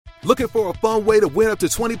Looking for a fun way to win up to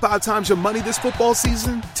 25 times your money this football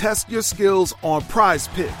season? Test your skills on Prize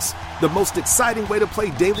Picks, the most exciting way to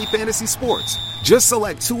play daily fantasy sports. Just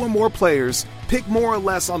select 2 or more players, pick more or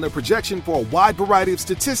less on their projection for a wide variety of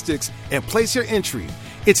statistics, and place your entry.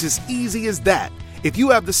 It's as easy as that. If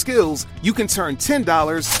you have the skills, you can turn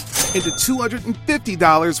 $10 into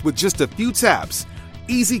 $250 with just a few taps.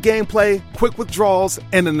 Easy gameplay, quick withdrawals,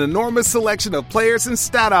 and an enormous selection of players and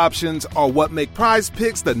stat options are what make Prize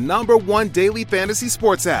Picks the #1 daily fantasy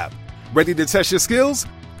sports app. Ready to test your skills?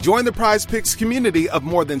 Join the Prize Picks community of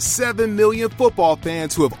more than 7 million football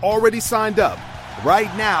fans who have already signed up.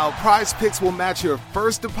 Right now, Prize Picks will match your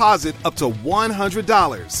first deposit up to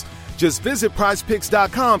 $100. Just visit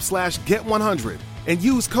prizepicks.com/get100 and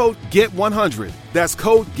use code GET100. That's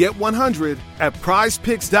code GET100 at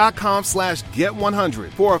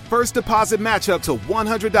prizepicks.com/get100 for a first deposit match up to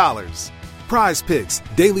 $100. Prize Picks,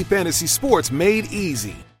 daily fantasy sports made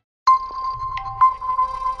easy.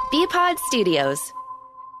 B-Pod Studios.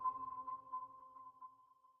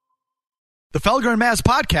 The Felger Mazz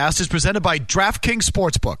podcast is presented by DraftKings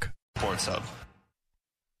Sportsbook. Sports Hub.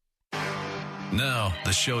 Now,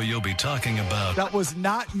 the show you'll be talking about. That was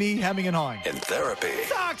not me hemming and hawing. In therapy.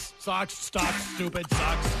 Sucks, stupid,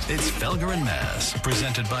 sucks. It's Felger and Mazz,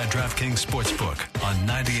 presented by DraftKings Sportsbook on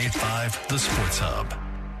 98.5 The Sports Hub.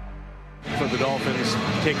 For the Dolphins,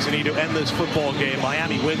 takes a knee to end this football game.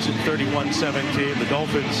 Miami wins at 31-17. The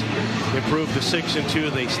Dolphins improve to 6-2.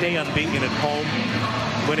 They stay unbeaten at home,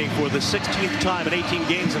 winning for the 16th time in 18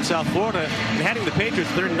 games in South Florida and handing the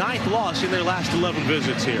Patriots their 9th loss in their last 11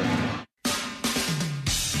 visits here.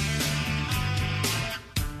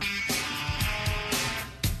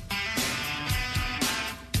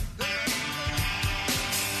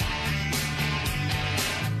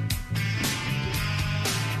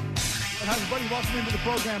 Hi, everybody. Welcome into the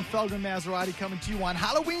program. Felger Maserati coming to you on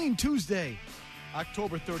Halloween Tuesday,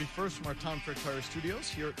 October 31st from our Town Fair Tire Studios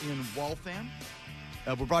here in Waltham.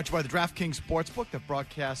 We're brought to you by the DraftKings Sportsbook that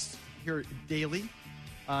broadcasts here daily.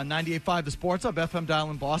 98.5 The Sports Hub, FM dial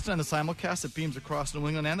in Boston, and the simulcast that beams across New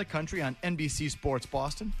England and the country on NBC Sports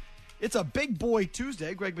Boston. It's a big boy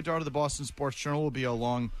Tuesday. Greg Bedard of the Boston Sports Journal will be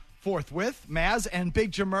along forthwith. Maz and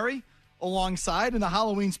Big Jim Murray alongside in the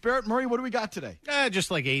Halloween spirit. Murray, what do we got today?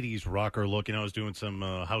 Just like 80s rocker look. You know, I was doing some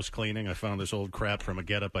house cleaning. I found this old crap from a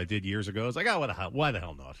get-up I did years ago. I was like, why the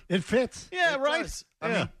hell not? It fits. Yeah, It right. does. I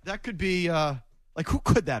mean, that could be, who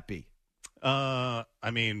could that be? I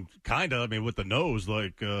mean, kind of. I mean, with the nose,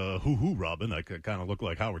 like, hoo-hoo Robin. I could kind of look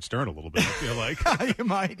like Howard Stern a little bit, I feel like. You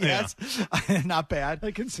might, yes. Not bad.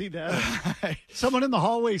 I can see that. Someone in the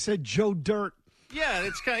hallway said Joe Dirt. Yeah,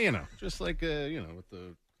 it's kind of, just like, with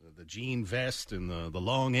the jean vest and the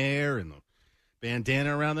long hair and the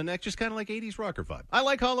bandana around the neck, just kind of like 80s rocker vibe. I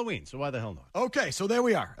like Halloween, so why the hell not? Okay, so there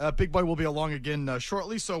we are. Big Boy will be along again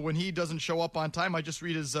shortly, so when he doesn't show up on time, I just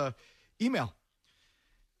read his email.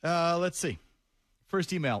 Let's see.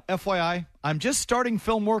 First email. FYI, I'm just starting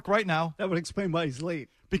film work right now. That would explain why he's late.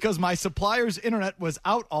 Because my supplier's internet was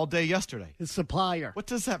out all day yesterday. His supplier. What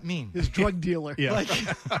does that mean? His drug dealer. Yeah. Like,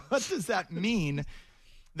 what does that mean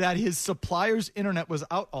that his supplier's internet was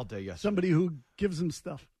out all day yesterday? Somebody who gives him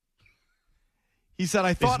stuff. He said,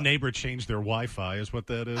 His neighbor changed their Wi-Fi is what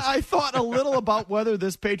that is. I thought a little about whether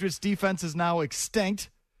this Patriots defense is now extinct,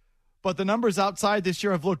 but the numbers outside this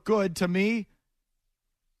year have looked good. To me,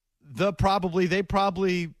 the probably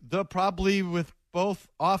with both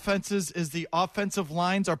offenses is the offensive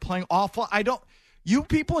lines are playing awful. You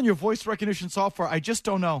people in your voice recognition software, I just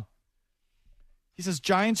don't know. He says,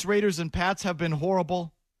 Giants, Raiders, and Pats have been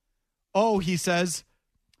horrible. Oh, he says,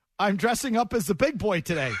 I'm dressing up as the big boy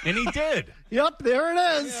today. And he did. Yep, there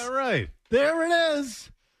it is. Yeah, right. There it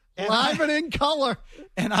is. Live and in color.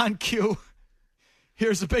 And on cue,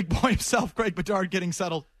 here's the big boy himself, Greg Bedard, getting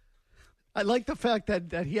settled. I like the fact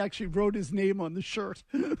that he actually wrote his name on the shirt.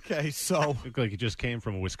 Okay, so. Looked like he just came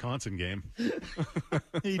from a Wisconsin game.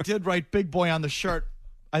 He did write big boy on the shirt.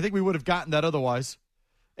 I think we would have gotten that otherwise.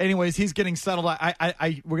 Anyways, he's getting settled. We're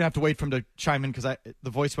going to have to wait for him to chime in because the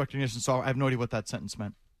voice recognition software, I have no idea what that sentence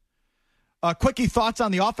meant. Quickie thoughts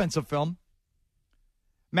on the offensive film.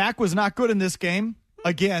 Mac was not good in this game,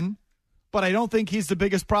 again, but I don't think he's the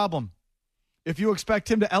biggest problem. If you expect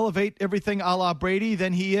him to elevate everything a la Brady,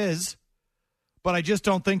 then he is. But I just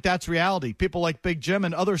don't think that's reality. People like Big Jim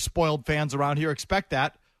and other spoiled fans around here expect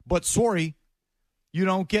that. But sorry, you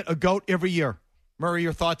don't get a GOAT every year. Murray,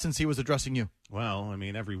 your thoughts since he was addressing you. Well, I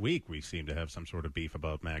mean, every week we seem to have some sort of beef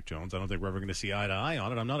about Mac Jones. I don't think we're ever going to see eye to eye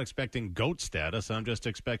on it. I'm not expecting GOAT status. I'm just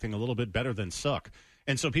expecting a little bit better than suck.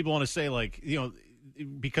 And so people want to say, like,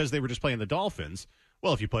 because they were just playing the Dolphins,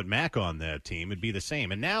 Well, if you put Mac on that team, it'd be the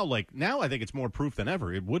same. And now I think it's more proof than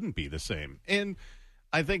ever. It wouldn't be the same. And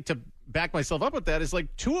I think to back myself up with that is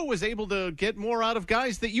like Tua was able to get more out of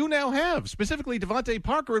guys that you now have, specifically Devontae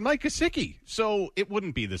Parker and Mike Gesicki. So it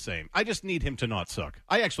wouldn't be the same. I just need him to not suck.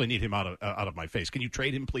 I actually need him out of my face. Can you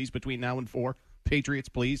trade him, please, between now and 4? Patriots,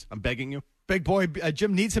 please. I'm begging you. Big boy,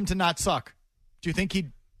 Jim needs him to not suck. Do you think he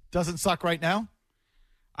doesn't suck right now?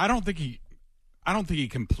 I don't think he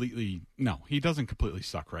completely. No, he doesn't completely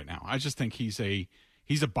suck right now. I just think he's a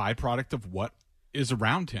byproduct of what is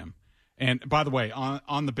around him. And by the way,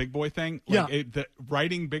 on the big boy thing, like the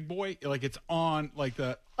writing big boy, like it's on like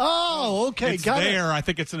the. Oh, okay, it's got there. it. I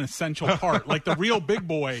think it's an essential part. Like the real big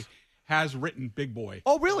boy has written big boy.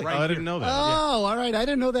 Oh, really? Right I didn't know that. Oh, all right. I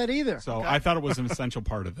didn't know that either. So I thought it was an essential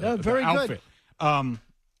part of the very outfit.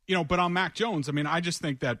 Good. But on Mac Jones, I mean, I just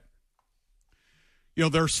think that.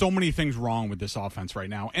 There are so many things wrong with this offense right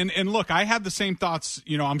now. And look, I had the same thoughts,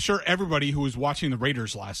 I'm sure everybody who was watching the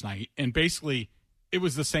Raiders last night, and basically it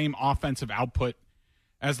was the same offensive output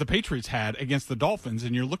as the Patriots had against the Dolphins,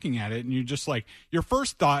 and you're looking at it, and you're just like, your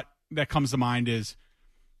first thought that comes to mind is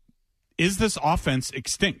this offense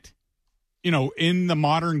extinct? In the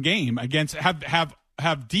modern game against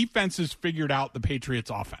have defenses figured out the Patriots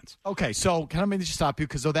offense? Okay, so can I just stop you?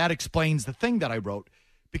 Because that explains the thing that I wrote.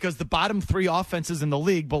 Because the bottom 3 offenses in the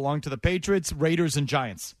league belong to the Patriots, Raiders, and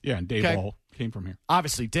Giants. Yeah, and Dayball came from here.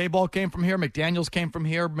 Obviously, Dayball came from here. McDaniels came from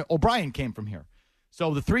here. O'Brien came from here.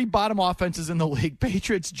 So the 3 bottom offenses in the league,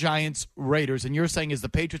 Patriots, Giants, Raiders, and you're saying is the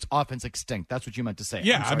Patriots offense extinct. That's what you meant to say.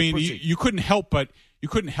 Yeah, I mean, you couldn't help but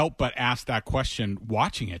ask that question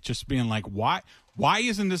watching it, just being like, why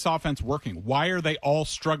isn't this offense working? Why are they all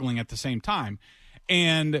struggling at the same time?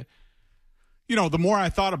 And the more I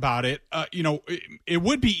thought about it, it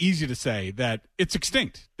would be easy to say that it's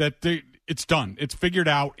extinct, that it's done, it's figured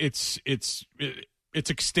out, it's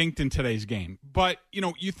extinct in today's game. But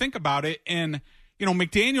you think about it, and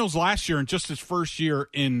McDaniels last year, in just his first year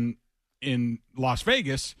in Las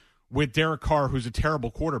Vegas with Derek Carr, who's a terrible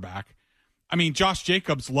quarterback. I mean, Josh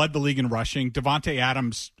Jacobs led the league in rushing. Devontae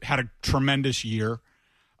Adams had a tremendous year.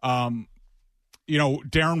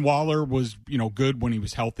 Darren Waller was, good when he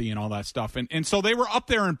was healthy and all that stuff. And so they were up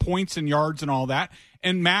there in points and yards and all that.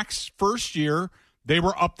 And Mac's first year, they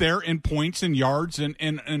were up there in points and yards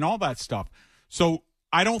and all that stuff. So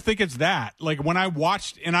I don't think it's that. Like when I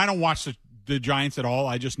watched, and I don't watch the Giants at all,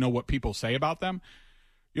 I just know what people say about them.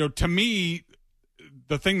 To me,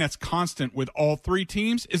 the thing that's constant with all 3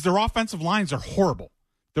 teams is their offensive lines are horrible.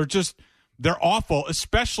 They're awful,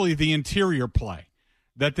 especially the interior play.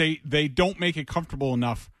 That they don't make it comfortable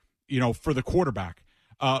enough, for the quarterback.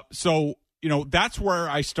 So that's where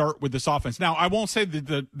I start with this offense. Now, I won't say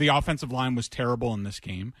that the offensive line was terrible in this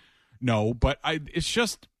game. No, but it's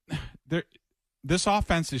just this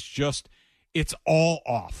offense is just, it's all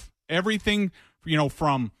off. Everything,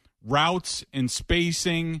 from routes and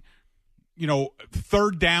spacing,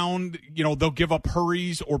 third down, they'll give up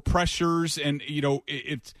hurries or pressures, and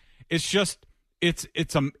it's just.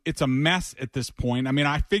 It's a mess at this point. I mean,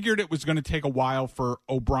 I figured it was going to take a while for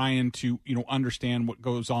O'Brien to, understand what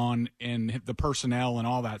goes on in the personnel and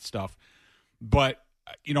all that stuff. But,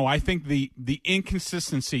 I think the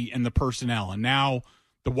inconsistency in the personnel, and now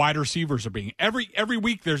the wide receivers are being every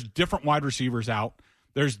week there's different wide receivers out.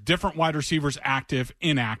 There's different wide receivers active,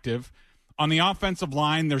 inactive. On the offensive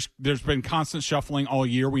line, there's been constant shuffling all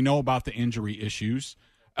year. We know about the injury issues.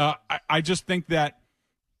 I just think that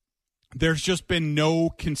there's just been no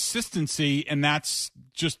consistency, and that's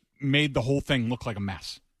just made the whole thing look like a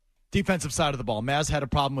mess. Defensive side of the ball. Mazz had a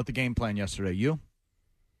problem with the game plan yesterday. You?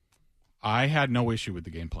 I had no issue with the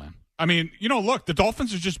game plan. I mean, look, the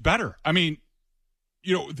Dolphins are just better. I mean,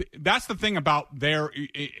 that's the thing about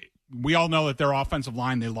we all know that their offensive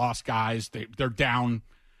line, they lost guys. They're down,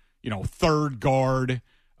 third guard.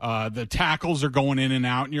 The tackles are going in and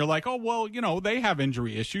out, and you're like, oh, well, they have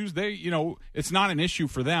injury issues. It's not an issue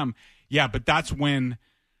for them. Yeah, but that's when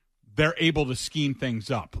they're able to scheme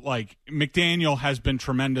things up. Like McDaniel has been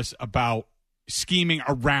tremendous about scheming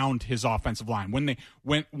around his offensive line.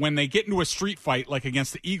 When they get into a street fight like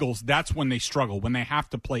against the Eagles, that's when they struggle, when they have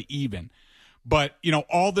to play even. But,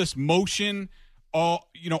 all this motion, all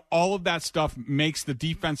of that stuff makes the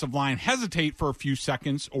defensive line hesitate for a few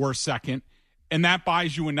seconds or a second, and that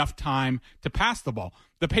buys you enough time to pass the ball.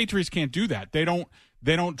 The Patriots can't do that. They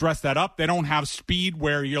don't dress that up. They don't have speed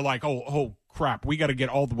where you're like, oh crap, we got to get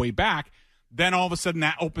all the way back. Then all of a sudden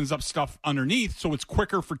that opens up stuff underneath, so it's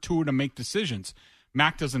quicker for Tua to make decisions.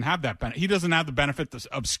 Mac doesn't have that benefit. He doesn't have the benefit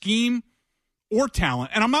of scheme or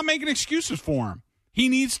talent, and I'm not making excuses for him. He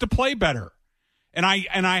needs to play better. And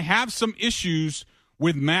I have some issues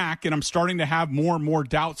with Mac, and I'm starting to have more and more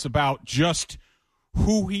doubts about just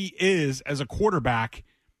who he is as a quarterback.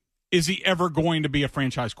 Is he ever going to be a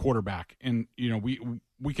franchise quarterback? And,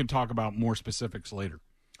 we can talk about more specifics later.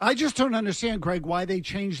 I just don't understand, Greg, why they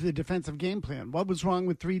changed the defensive game plan. What was wrong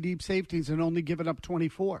with 3 deep safeties and only giving up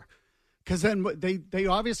 24? Because then they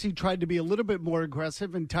obviously tried to be a little bit more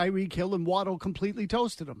aggressive, and Tyreek Hill and Waddle completely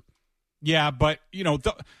toasted them. Yeah, but,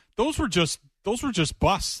 those were just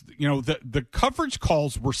busts. The coverage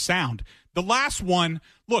calls were sound. The last one,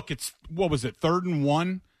 look, it's, 3rd and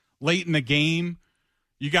 1 late in the game.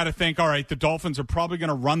 You got to think, all right, the Dolphins are probably going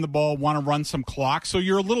to run the ball, want to run some clock. So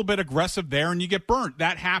you're a little bit aggressive there, and you get burnt.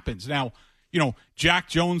 That happens. Now, Jack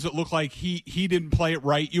Jones, it looked like he didn't play it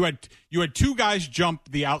right. You had 2 guys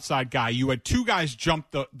jump the outside guy. You had 2 guys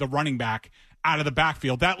jump the running back out of the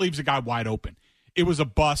backfield. That leaves a guy wide open. It was a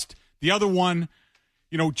bust. The other one,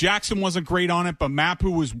 Jackson wasn't great on it, but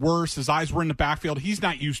Mapu was worse. His eyes were in the backfield. He's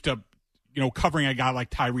not used to covering a guy like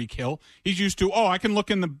Tyreek Hill. He's used to, I can look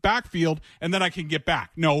in the backfield and then I can get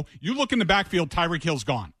back. No, you look in the backfield, Tyreek Hill's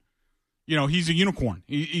gone. He's a unicorn.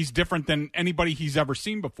 He's different than anybody he's ever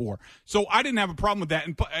seen before. So I didn't have a problem with that.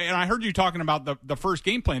 And I heard you talking about the first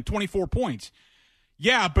game plan, 24 points.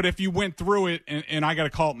 Yeah, but if you went through it, and I got to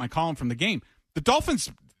call up my column from the game, the Dolphins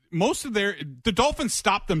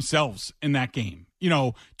stopped themselves in that game.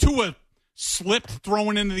 Tua slipped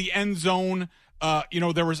throwing into the end zone.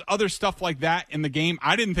 There was other stuff like that in the game.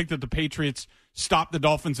 I didn't think that the Patriots stopped the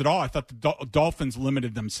Dolphins at all. I thought the Dolphins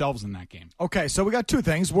limited themselves in that game. Okay, so we got 2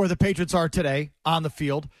 things, where the Patriots are today on the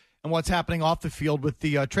field and what's happening off the field with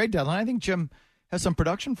the trade deadline. I think Jim has some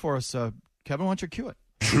production for us. Kevin, why don't you cue it?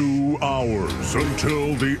 2 hours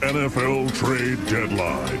until the NFL trade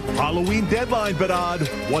deadline. Halloween deadline, Bedard.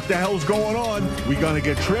 What the hell's going on? We gonna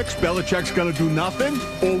get tricks? Belichick's gonna do nothing?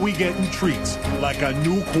 Or we getting treats? Like a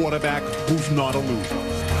new quarterback who's not a loser.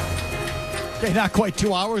 Okay, not quite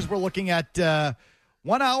 2 hours. We're looking at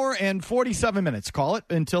 1 hour and 47 minutes, call it,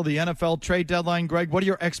 until the NFL trade deadline. Greg, what are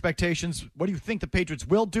your expectations? What do you think the Patriots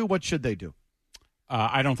will do? What should they do?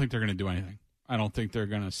 I don't think they're going to do anything. I don't think they're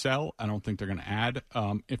going to sell. I don't think they're going to add.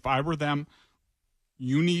 If I were them,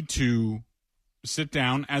 you need to sit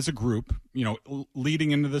down as a group,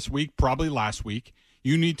 leading into this week, probably last week.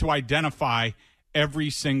 You need to identify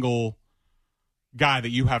every single guy that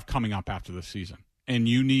you have coming up after the season. And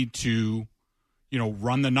you need to,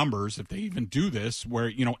 run the numbers, if they even do this,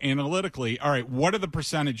 where, analytically, all right, what are the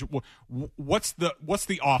percentage? What's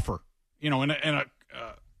the offer? And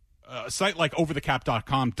a site like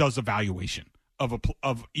overthecap.com does a valuation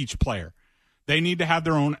of each player. They need to have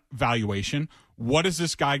their own valuation. What is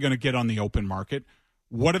this guy going to get on the open market?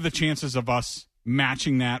 What are the chances of us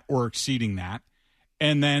matching that or exceeding that?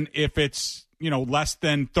 And then if it's, less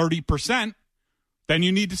than 30%, then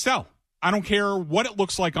you need to sell. I don't care what it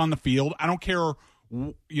looks like on the field. I don't care,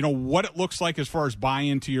 what it looks like as far as buy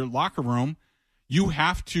into your locker room. You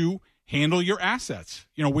have to handle your assets,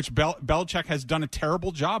 which Belichick has done a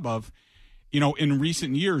terrible job of, in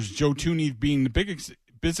recent years, Joe Thuney being the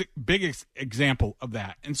biggest example of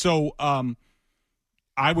that. And so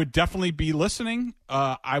I would definitely be listening.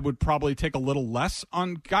 I would probably take a little less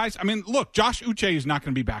on guys. I mean, look, Josh Uche is not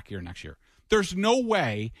going to be back here next year. There's no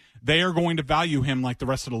way they are going to value him like the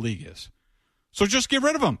rest of the league is. So just get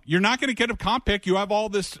rid of him. You're not going to get a comp pick. You have all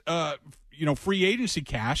this, free agency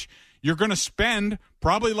cash. You're going to spend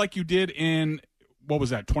probably like you did in,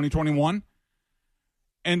 2021?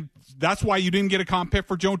 And that's why you didn't get a comp pick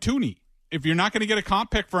for Joe Thuney. If you're not going to get a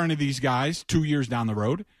comp pick for any of these guys 2 years down the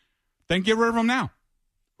road, then get rid of them now.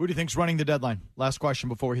 Who do you think's running the deadline? Last question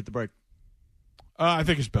before we hit the break. I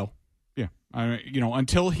think it's Bill. Yeah.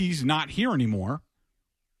 Until he's not here anymore,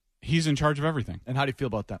 he's in charge of everything. And how do you feel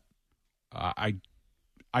about that?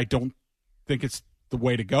 I don't think it's the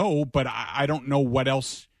way to go, but I don't know what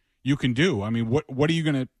else you can do. I mean, what are you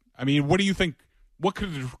going to – what do you think – what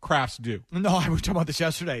could the Crafts do? No, I was talking about this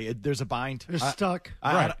yesterday. There's a bind. They're stuck.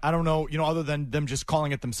 I don't know, other than them just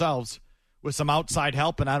calling it themselves with some outside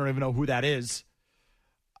help, and I don't even know who that is.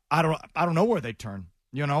 I don't know where they turn.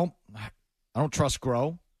 I don't trust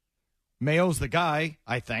Groh. Mayo's the guy,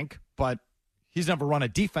 I think, but he's never run a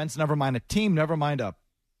defense, never mind a team, never mind a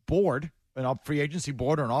board, a free agency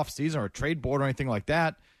board or an off-season or a trade board or anything like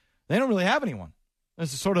that. They don't really have anyone.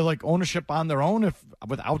 This is sort of like ownership on their own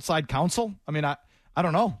with outside counsel. I mean, I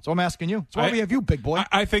don't know. So I'm asking you. So why do we have you, big boy?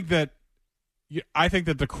 I think that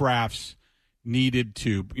the Crafts needed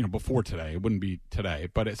to, before today, it wouldn't be today,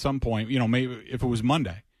 but at some point, maybe if it was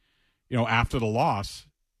Monday, after the loss,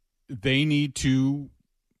 they need to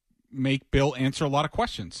make Bill answer a lot of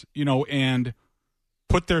questions, and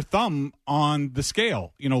put their thumb on the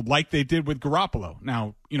scale, like they did with Garoppolo.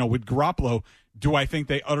 Now, with Garoppolo, do I think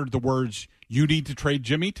they uttered the words, "You need to trade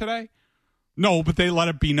Jimmy today"? No, but they let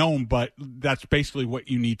it be known, but that's basically what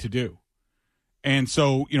you need to do. And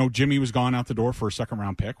so, Jimmy was gone out the door for a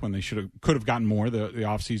second-round pick when they could have gotten more the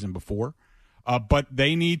offseason before. But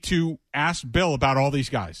they need to ask Bill about all these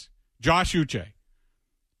guys. Josh Uche,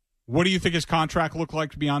 what do you think his contract looked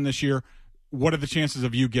like to be on this year? What are the chances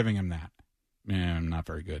of you giving him that? Man, not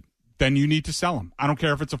very good. Then you need to sell him. I don't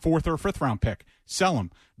care if it's a 4th or a 5th-round pick. Sell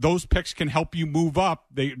him. Those picks can help you move up.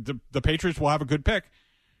 The Patriots will have a good pick.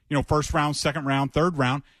 1st round, 2nd round, 3rd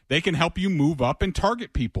round. They can help you move up and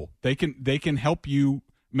target people. They can help you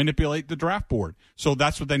manipulate the draft board. So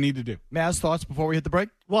that's what they need to do. Mazz, thoughts before we hit the break?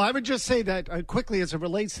 Well, I would just say that quickly as it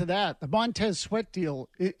relates to that, the Montez Sweat deal,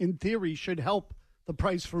 in theory, should help the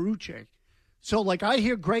price for Uche. So, I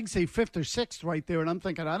hear Greg say 5th or 6th right there, and I'm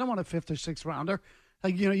thinking, I don't want a 5th or 6th rounder.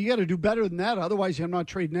 You got to do better than that. Otherwise, you're not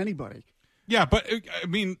trading anybody. Yeah, but,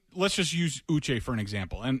 let's just use Uche for an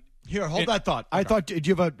example. And here, hold that thought. Okay. I thought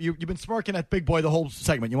you've been smirking at Big Boy the whole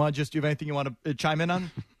segment. You want to do you have anything you want to chime in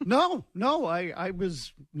on? No. I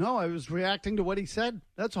was reacting to what he said.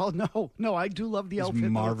 That's all. No, I do love the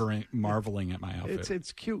outfit. Marveling at my outfit.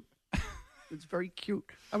 It's cute. It's very cute.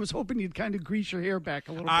 I was hoping you'd kind of grease your hair back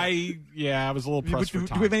a little bit. I was a little pressed for time.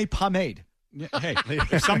 Do we have any pomade? Yeah, hey,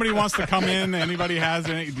 if somebody wants to come in, anybody has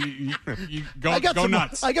any, you go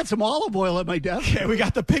nuts. I got some olive oil at my desk. Okay, we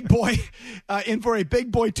got the Big Boy in for a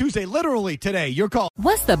Big Boy Tuesday, literally today. Your call.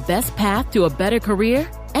 What's the best path to a better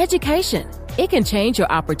career? Education. It can change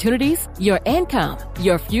your opportunities, your income,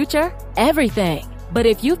 your future, everything. But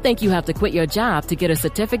if you think you have to quit your job to get a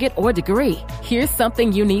certificate or degree, here's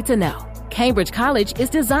something you need to know. Cambridge College is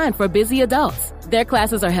designed for busy adults. Their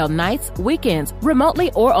classes are held nights, weekends, remotely,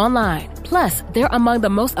 or online. Plus, they're among the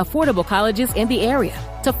most affordable colleges in the area.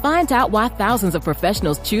 To find out why thousands of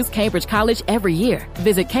professionals choose Cambridge College every year,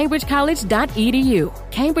 visit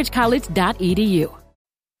cambridgecollege.edu. cambridgecollege.edu.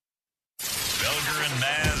 Felger and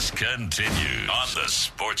Mazz continues on the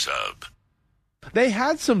Sports Hub. They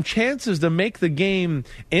had some chances to make the game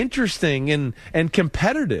interesting and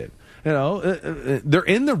competitive. They're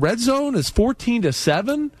in the red zone. It's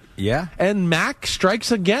 14-7. Yeah. And Mac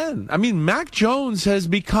strikes again. Mac Jones has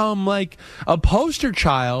become like a poster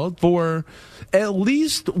child for at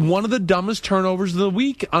least one of the dumbest turnovers of the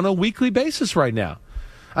week on a weekly basis right now.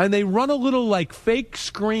 And they run a little fake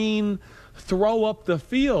screen, throw up the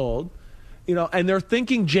field, and they're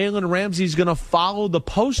thinking Jalen Ramsey's going to follow the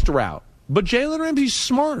post route. But Jalen Ramsey's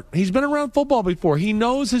smart. He's been around football before. He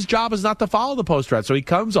knows his job is not to follow the post route. So he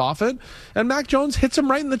comes off it, and Mac Jones hits him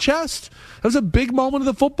right in the chest. That was a big moment of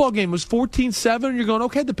the football game. It was 14-7. You're going,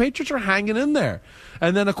 okay, the Patriots are hanging in there.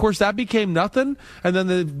 And then, of course, that became nothing. And then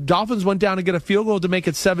the Dolphins went down to get a field goal to make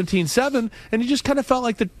it 17-7. And you just kind of felt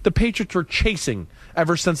like the Patriots were chasing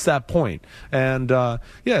ever since that point. And,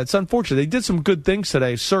 it's unfortunate. They did some good things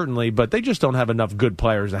today, certainly, but they just don't have enough good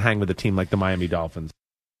players to hang with a team like the Miami Dolphins.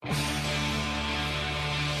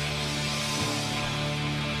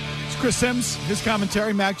 Chris Sims, his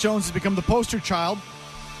commentary. Mac Jones has become the poster child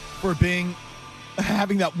for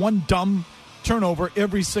having that one dumb turnover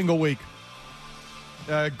every single week.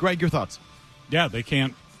 Greg, your thoughts? Yeah, they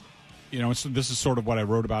can't. This is sort of what I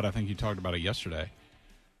wrote about. I think you talked about it yesterday.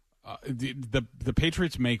 The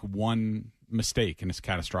Patriots make one mistake, and it's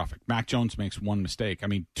catastrophic. Mac Jones makes one mistake.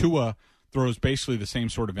 Tua throws basically the same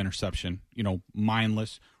sort of interception,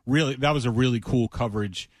 mindless. Really, that was a really cool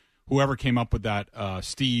coverage. Whoever came up with that,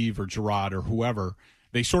 Steve or Gerard or whoever,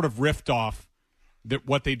 they sort of riffed off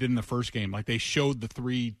what they did in the first game. Like they showed the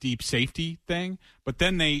 3 deep safety thing, but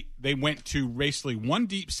then they went to basically 1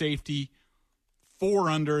 deep safety, 4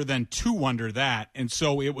 under, then 2 under that. And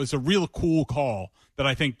so it was a real cool call that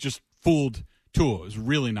I think just fooled Tua. It was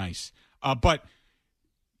really nice. But,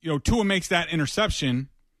 Tua makes that interception,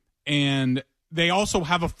 and they also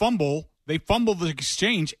have a fumble. They fumble the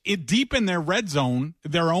exchange deep in their red zone,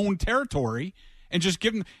 their own territory, and just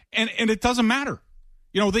give them – and it doesn't matter.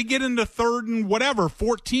 They get into 3rd and whatever,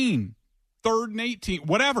 14, 3rd and 18,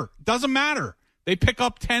 whatever. Doesn't matter. They pick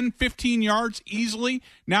up 10, 15 yards easily.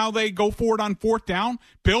 Now they go for it on 4th down.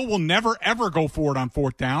 Bill will never, ever go for it on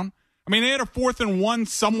 4th down. They had a 4th and 1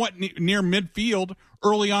 somewhat near midfield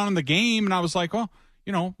early on in the game, and I was like,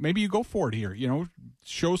 maybe you go for it here.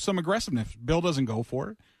 Show some aggressiveness. Bill doesn't go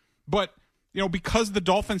for it. But, because the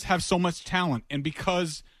Dolphins have so much talent and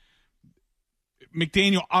because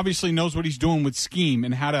McDaniel obviously knows what he's doing with scheme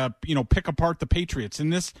and how to, pick apart the Patriots.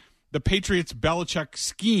 And the Patriots-Belichick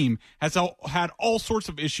scheme has had all sorts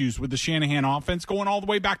of issues with the Shanahan offense going all the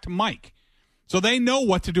way back to Mike. So they know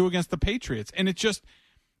what to do against the Patriots. And it just,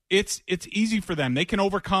 it's easy for them. They can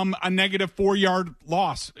overcome a negative 4-yard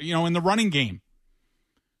loss, in the running game.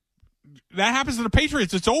 That happens to the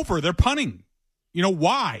Patriots. It's over. They're punting.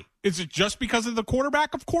 Why? Is it just because of the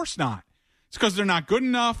quarterback? Of course not. It's because they're not good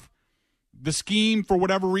enough. The scheme, for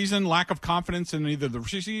whatever reason, lack of confidence in either the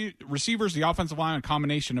receivers, the offensive line, a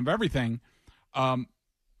combination of everything.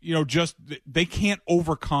 Just they can't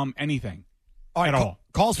overcome anything at all.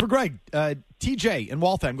 Calls for Greg. TJ in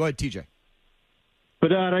Waltham. Go ahead, TJ.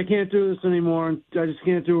 Bedard, I can't do this anymore. I just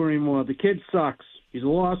can't do it anymore. The kid sucks. He's a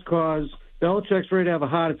lost cause. Belichick's ready to have a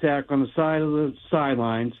heart attack on the side of the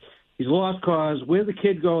sidelines. He's a lost cause. Where'd the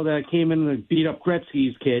kid go that came in and beat up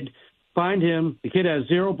Gretzky's kid? Find him. The kid has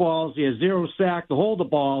 0 balls. He has 0 sack to hold the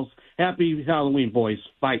balls. Happy Halloween, boys.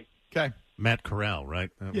 Bye. Okay. Matt Corral, right?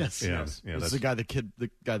 Yes. Yeah, this that's is the guy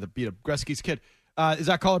that beat up Gretzky's kid. Is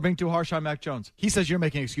that caller being too harsh on Mac Jones? He says you're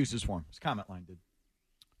making excuses for him. His comment line did.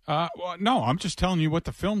 Well, no, I'm just telling you what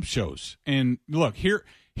the film shows. And look,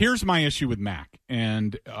 here's my issue with Mac.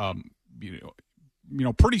 And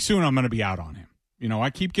pretty soon I'm going to be out on him. I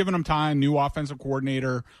keep giving him time, new offensive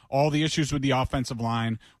coordinator, all the issues with the offensive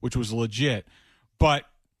line, which was legit. But,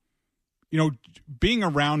 being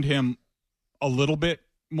around him a little bit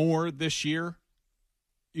more this year,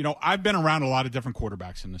 I've been around a lot of different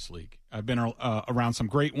quarterbacks in this league. I've been around some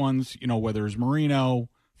great ones, whether it's Marino,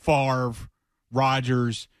 Favre,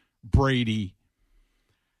 Rodgers, Brady.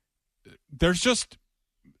 There's just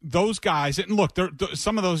those guys, and look,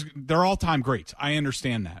 some of those, they're all-time greats. I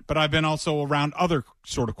understand that. But I've been also around other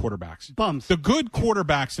sort of quarterbacks. Bums. The good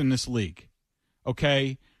quarterbacks in this league,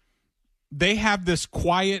 okay, they have this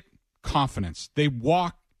quiet confidence. They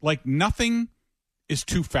walk like nothing is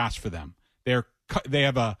too fast for them. They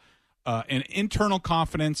have an internal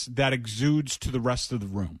confidence that exudes to the rest of the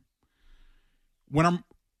room.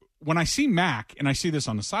 When I see Mac, and I see this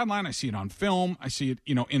on the sideline, I see it on film, I see it,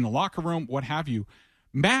 in the locker room, what have you,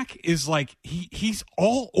 Mac is like he's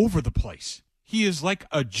all over the place. He is like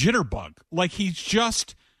a jitterbug. Like he's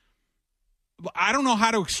just, I don't know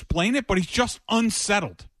how to explain it, but he's just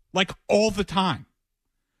unsettled, like all the time.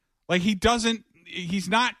 Like he's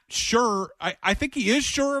not sure. I think he is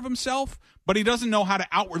sure of himself, but he doesn't know how to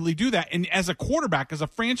outwardly do that. And as a quarterback, as a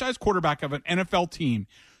franchise quarterback of an NFL team,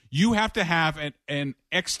 you have to have an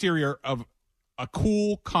exterior of a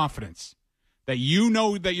cool confidence that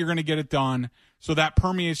that you're going to get it done, so that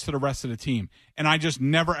permeates to the rest of the team. And I just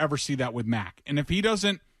never, ever see that with Mac. And if he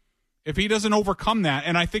doesn't overcome that,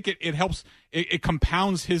 and I think it helps, it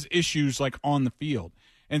compounds his issues like on the field.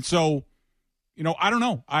 And so, I don't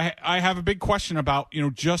know. I have a big question about,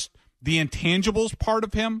 just the intangibles part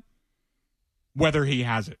of him, whether he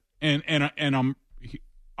has it. And I'm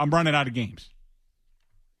running out of games.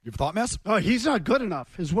 You have a thought, Mazz? Oh, he's not good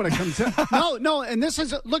enough is what it comes to. No, and this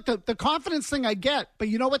is, look, the confidence thing I get, but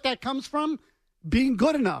you know what that comes from? Being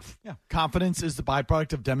good enough. Yeah, confidence is the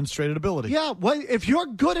byproduct of demonstrated ability. Yeah, well, if you're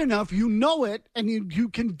good enough, you know it, and you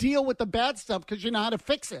can deal with the bad stuff because you know how to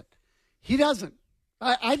fix it. He doesn't.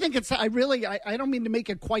 I think it's. I don't mean to make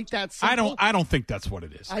it quite that simple. I don't think that's what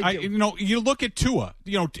it is. I do. You look at Tua.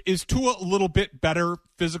 Is Tua a little bit better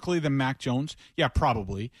physically than Mac Jones? Yeah,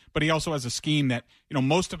 probably. But he also has a scheme that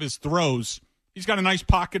most of his throws, he's got a nice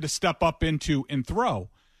pocket to step up into and throw.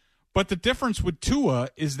 But the difference with Tua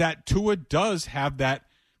is that Tua does have that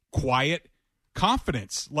quiet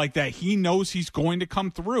confidence, like that he knows he's going to come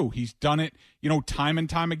through. He's done it, time and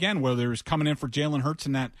time again, whether it was coming in for Jalen Hurts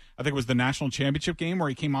in that, I think it was the national championship game where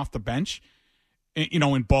he came off the bench,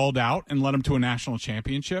 and balled out and led him to a national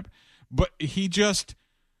championship. But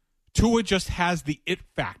Tua just has the it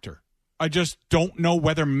factor. I just don't know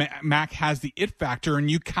whether Mac has the it factor, and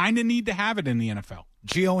you kind of need to have it in the NFL.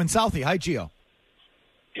 Gio in Southie. Hi, Gio.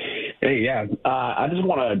 Hey, yeah. I just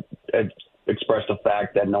want to express the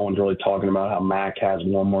fact that no one's really talking about how Mac has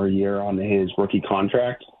one more year on his rookie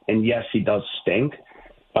contract. And yes, he does stink.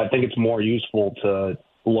 But I think it's more useful to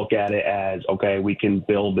look at it as, okay, we can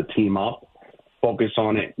build the team up, focus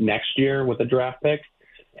on it next year with a draft pick,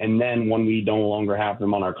 and then when we no longer have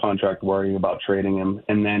him on our contract, worrying about trading him,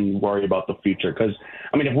 and then worry about the future. Because,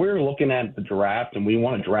 if we're looking at the draft and we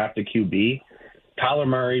want to draft a QB, Kyler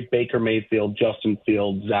Murray, Baker Mayfield, Justin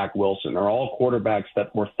Fields, Zach Wilson are all quarterbacks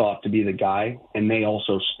that were thought to be the guy, and they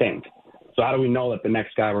also stink. So how do we know that the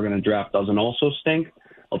next guy we're going to draft doesn't also stink?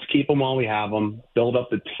 Let's keep them while we have them, build up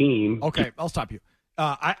the team. Okay, I'll stop you.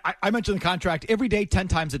 I mentioned the contract every day, 10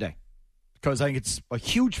 times a day, because I think it's a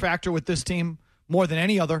huge factor with this team more than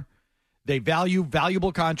any other. They value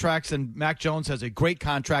valuable contracts, and Mac Jones has a great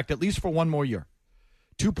contract, at least for one more year.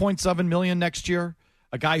 $2.7 million next year.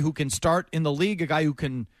 A guy who can start in the league, a guy who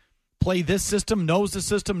can play this system, knows the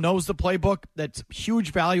playbook. That's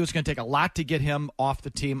huge value. It's going to take a lot to get him off the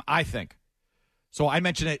team, I think. So I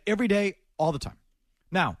mention it every day, all the time.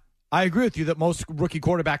 Now, I agree with you that most rookie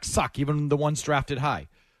quarterbacks suck, even the ones drafted high.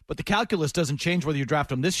 But the calculus doesn't change whether you draft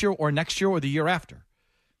them this year or next year or the year after.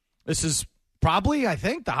 This is probably, I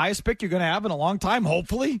think, the highest pick you're going to have in a long time,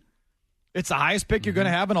 hopefully. It's the highest pick you're going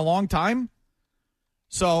to have in a long time.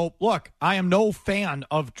 So, look, I am no fan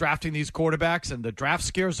of drafting these quarterbacks, and the draft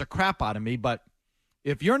scares the crap out of me. But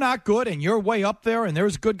if you're not good and you're way up there and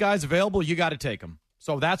there's good guys available, you got to take them.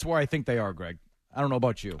 So that's where I think they are, Greg. I don't know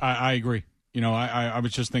about you. I agree. I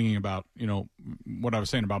was just thinking about, what I was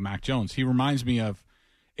saying about Mac Jones. He reminds me of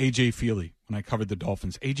A.J. Feely when I covered the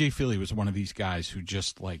Dolphins. A.J. Feely was one of these guys who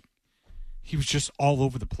just, he was just all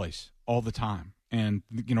over the place all the time. And,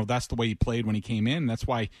 that's the way he played when he came in. That's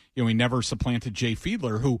why, he never supplanted Jay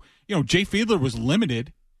Fiedler, who, Jay Fiedler was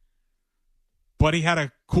limited, but he had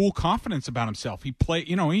a cool confidence about himself. He played,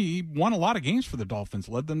 he won a lot of games for the Dolphins,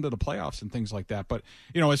 led them to the playoffs and things like that. But,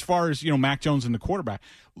 as far as, Mac Jones and the quarterback,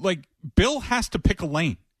 Bill has to pick a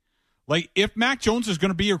lane. If Mac Jones is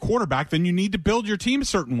going to be your quarterback, then you need to build your team a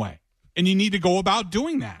certain way. And you need to go about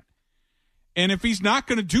doing that. And if he's not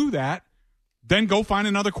going to do that, then go find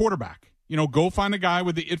another quarterback. Go find a guy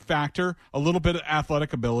with the it factor, a little bit of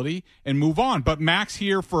athletic ability, and move on. But Mac's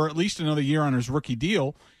here for at least another year on his rookie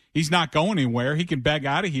deal. He's not going anywhere. He can beg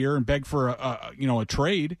out of here and beg for a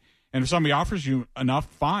trade. And if somebody offers you enough,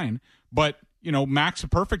 fine. But Mac's a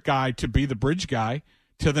perfect guy to be the bridge guy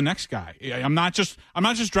to the next guy. I'm not just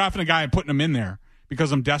drafting a guy and putting him in there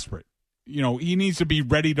because I'm desperate. He needs to be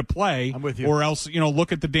ready to play. I'm with you. Or else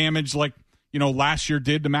look at the damage last year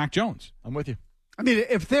did to Mac Jones. I'm with you. I mean,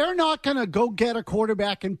 if they're not going to go get a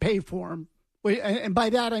quarterback and pay for him, and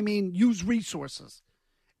by that I mean use resources,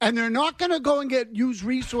 and they're not going to go and use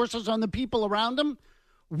resources on the people around them,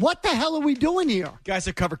 what the hell are we doing here? Guys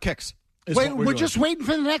that cover kicks. We're just waiting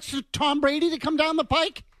for the next Tom Brady to come down the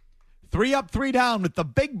pike? 3 up, 3 down with the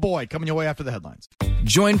big boy coming your way after the headlines.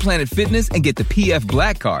 Join Planet Fitness and get the PF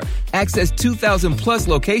Black Card. Access 2,000 plus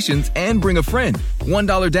locations and bring a friend.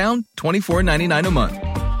 $1 down, $24.99 a month.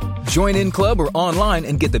 Join in club or online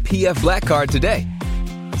and get the PF Black Card today.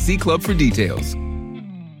 See club for details.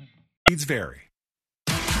 Needs vary.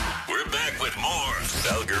 We're back with more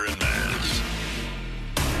Felger and Mazz.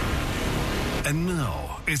 And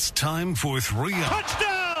now it's time for 3 Up.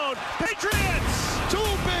 Touchdown, Patriots! 2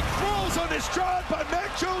 big throws on this drive by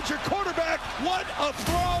Mac Jones, your quarterback. What a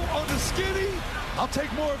throw on the skinny. I'll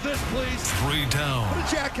take more of this, please. 3 down. Put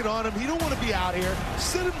a jacket on him. He don't want to be out here.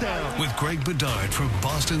 Sit him down. With Greg Bedard from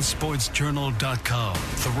BostonSportsJournal.com.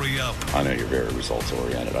 3 Up. I know you're very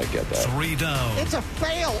results-oriented. I get that. 3 down. It's a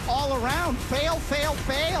fail all around. Fail, fail,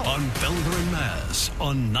 fail. On Felger and Mazz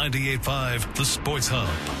on 98.5 The Sports Hub.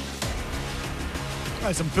 All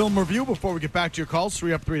right, some film review before we get back to your calls.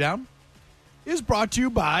 3 up, 3 down is brought to you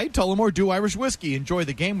by Tullamore Dew Irish Whiskey. Enjoy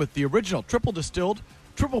the game with the original triple distilled,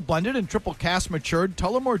 triple blended, and triple cask matured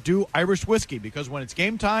Tullamore Dew Irish Whiskey, because when it's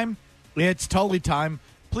game time, it's Tully time.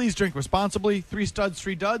 Please drink responsibly. 3 studs,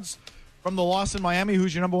 3 duds. From the loss in Miami,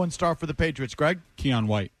 who's your number 1 star for the Patriots, Greg? Keon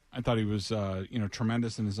White. I thought he was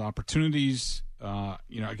tremendous in his opportunities,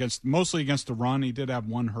 mostly against the run. He did have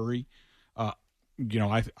one hurry. I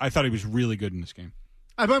thought he was really good in this game.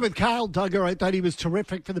 I went with Kyle Duggar. I thought he was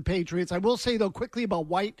terrific for the Patriots. I will say, though, quickly about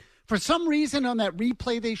White, for some reason on that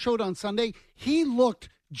replay they showed on Sunday, he looked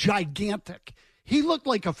gigantic. He looked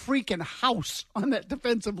like a freaking house on that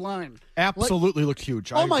defensive line. Absolutely looked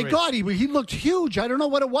huge. Oh, my God, he looked huge. I don't know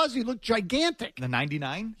what it was. He looked gigantic. The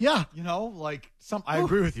 99? Yeah. I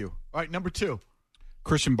agree with you. All right, number 2.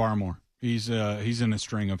 Christian Barmore. He's in a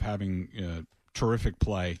string of having terrific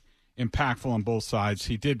play, impactful on both sides.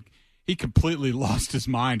 He completely lost his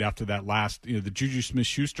mind after that last, the Juju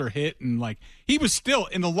Smith-Schuster hit, and he was still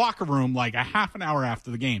in the locker room a half an hour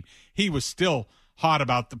after the game. He was still hot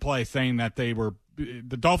about the play, saying that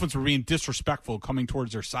the Dolphins were being disrespectful coming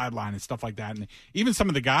towards their sideline and stuff like that. And even some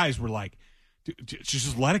of the guys were like,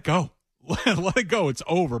 just let it go. Let it go. It's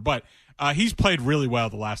over. But he's played really well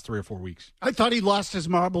the last 3 or 4 weeks. I thought he lost his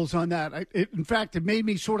marbles on that. In fact, it made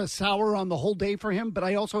me sort of sour on the whole day for him, but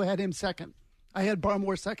I also had him second. I had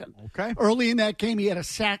Barmore second. Okay. Early in that game, he had a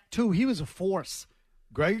sack, too. He was a force.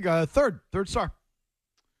 Greg, third star.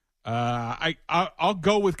 I'll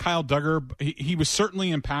go with Kyle Duggar. He was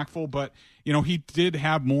certainly impactful, but, he did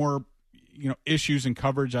have more, issues in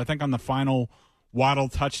coverage. I think on the final Waddle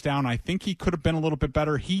touchdown, I think he could have been a little bit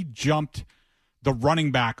better. He jumped the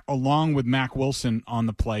running back along with Mac Wilson on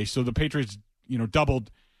the play. So the Patriots,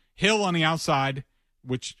 doubled Hill on the outside,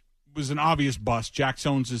 which was an obvious bust. Jack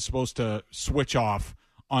Jones is supposed to switch off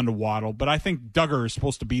onto Waddle, but I think Duggar is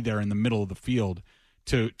supposed to be there in the middle of the field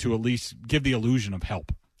to at least give the illusion of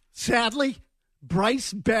help. Sadly,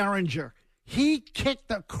 Bryce Behringer, he kicked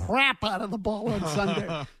the crap out of the ball on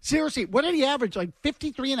Sunday. Seriously, what did he average? Like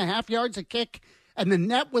 53.5 yards a kick, and the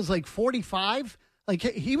net was like 45. Like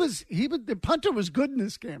the punter was good in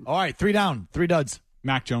this game. All right, 3 down, 3 duds.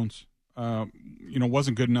 Mac Jones,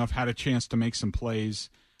 wasn't good enough. Had a chance to make some plays.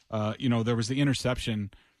 There was the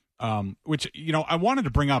interception, which I wanted to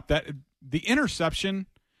bring up. That the interception,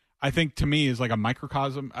 I think to me is like a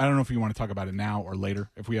microcosm. I don't know if you want to talk about it now or later.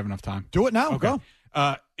 If we have enough time, do it now. Okay.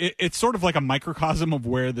 Go. It's sort of like a microcosm of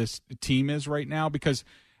where this team is right now, because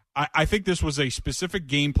I think this was a specific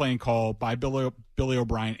game plan call by Billy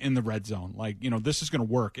O'Brien in the red zone. Like, this is going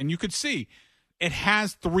to work. And you could see it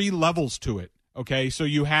has 3 levels to it. Okay, so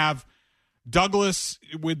you have Douglas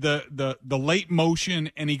with the late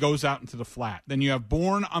motion, and he goes out into the flat. Then you have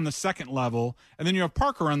Bourne on the second level, and then you have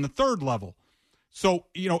Parker on the third level. So,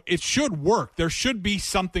 it should work. There should be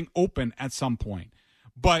something open at some point.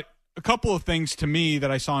 But a couple of things to me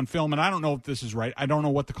that I saw in film, and I don't know if this is right. I don't know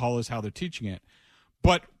what the call is, how they're teaching it.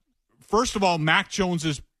 But first of all, Mac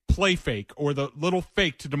Jones's play fake, or the little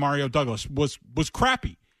fake to Demario Douglas, was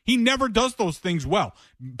crappy. He never does those things well.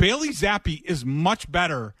 Bailey Zappi is much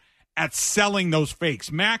better at selling those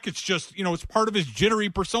fakes. Mac, it's just, it's part of his jittery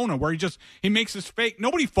persona where he makes this fake.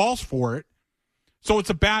 Nobody falls for it. So it's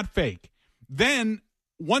a bad fake. Then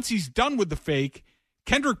once he's done with the fake,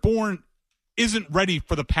 Kendrick Bourne isn't ready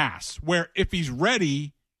for the pass, where if he's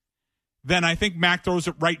ready, then I think Mac throws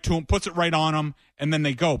it right to him, puts it right on him, and then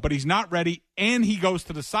they go. But he's not ready, and he goes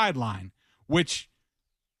to the sideline, which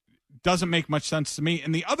doesn't make much sense to me.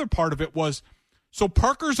 And the other part of it was, so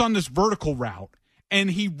Parker's on this vertical route,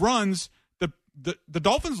 and he runs. The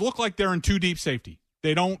Dolphins look like they're in 2 deep safety.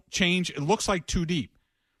 They don't change. It looks like 2 deep.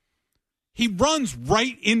 He runs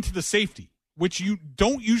right into the safety, which you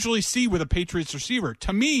don't usually see with a Patriots receiver.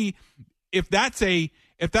 To me, if that's a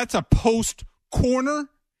post corner,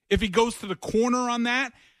 if he goes to the corner on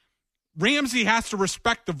that, Ramsey has to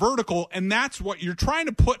respect the vertical, and that's what you're trying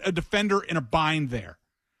to put a defender in a bind there.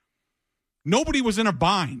 Nobody was in a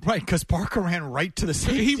bind. Right, because Parker ran right to the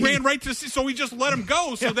safety. He ran right to the safety, so he just let him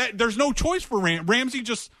go, so that there's no choice for Ramsey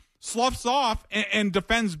just sloughs off and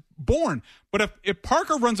defends Bourne. But if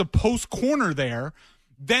Parker runs a post corner there,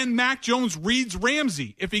 then Mac Jones reads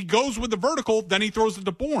Ramsey. If he goes with the vertical, then he throws it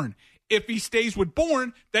to Bourne. If he stays with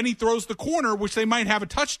Bourne, then he throws the corner, which they might have a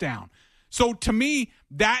touchdown. So to me,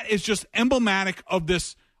 that is just emblematic of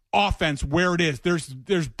this offense where it is.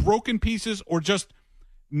 There's broken pieces or just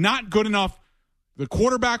not good enough. The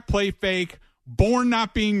quarterback play fake, Bourne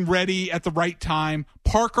not being ready at the right time.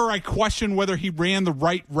 Parker, I question whether he ran the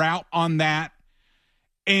right route on that.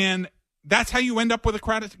 And that's how you end up with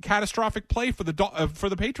a catastrophic play for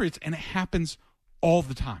the Patriots, and it happens all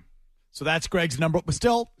the time. So that's Greg's number. But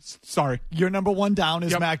still, sorry, your number 1 down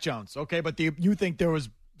is Mac Jones. Okay, but you think there was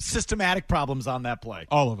systematic problems on that play.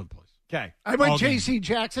 All over the place. Okay. I went J.C.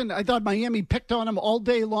 Jackson. I thought Miami picked on him all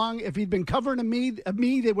day long. If he'd been covering me,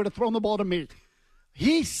 they would have thrown the ball to me.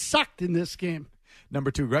 He sucked in this game.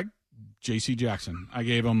 Number 2, Greg? J.C. Jackson. I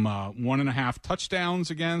gave him 1.5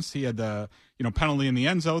 touchdowns against. He had the penalty in the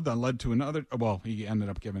end zone that led to another. Well, he ended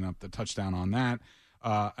up giving up the touchdown on that.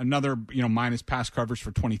 Another minus pass coverage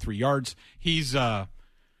for 23 yards. He's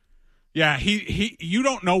you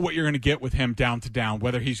don't know what you're going to get with him down to down,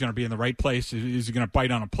 whether he's going to be in the right place, is he going to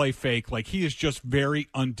bite on a play fake. Like, he is just very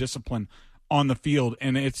undisciplined on the field,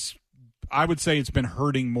 and I would say it's been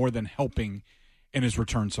hurting more than helping in his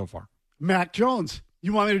return so far. Mac Jones,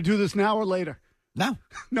 you want me to do this now or later? No.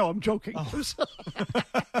 No, I'm joking. Oh.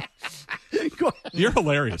 Go ahead. You're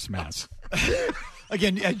hilarious, Mazz.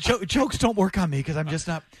 Again, jokes don't work on me because I'm just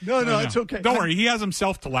not. No, it's okay. Don't worry. He has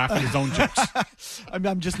himself to laugh at his own jokes.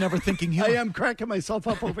 I'm just never thinking humor. I am cracking myself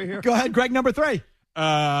up over here. Go ahead, Greg, number 3.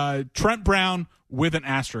 Trent Brown with an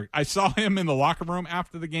asterisk. I saw him in the locker room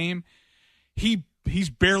after the game. He's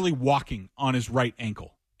barely walking on his right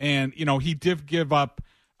ankle. And, he did give up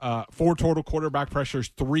 4 total quarterback pressures,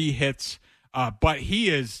 3 hits. But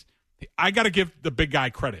I got to give the big guy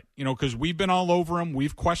credit, because we've been all over him.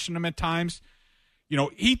 We've questioned him at times.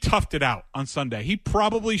 He toughed it out on Sunday. He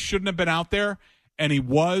probably shouldn't have been out there, and he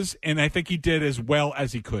was, and I think he did as well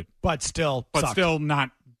as he could. But still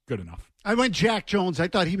not good enough. I went Jack Jones. I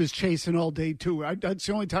thought he was chasing all day, too. That's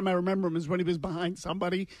the only time I remember him is when he was behind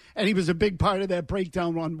somebody, and he was a big part of that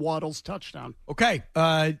breakdown on Waddle's touchdown. Okay,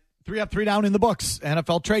 3 up, 3 down in the books.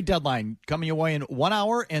 NFL trade deadline coming your way in 1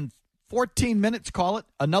 hour and 14 minutes, call it.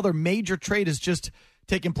 Another major trade has just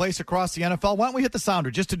taking place across the NFL. Why don't we hit the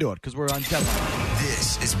sounder just to do it because we're on deadline.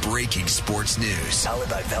 This is breaking sports news. Powered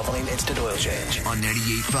by Valvoline Instant Oil Change. On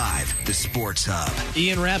 98.5, the Sports Hub.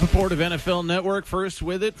 Ian Rappaport of NFL Network first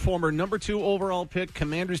with it. Former number 2 overall pick,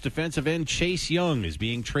 Commanders defensive end Chase Young is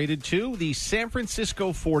being traded to the San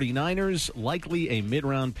Francisco 49ers. Likely a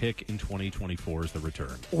mid-round pick in 2024 is the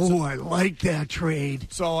return. Oh, I like that trade.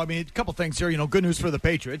 So, I mean, a couple things here. Good news for the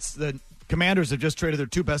Patriots. The Commanders have just traded their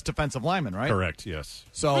 2 best defensive linemen, right? Correct, yes.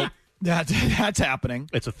 So that's happening.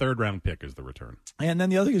 It's a third-round pick is the return. And then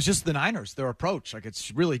the other thing is just the Niners, their approach. Like,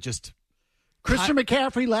 it's really just... Christian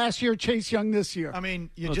McCaffrey last year, Chase Young this year. I mean,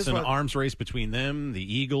 it's an arms race between them, the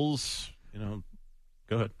Eagles. Go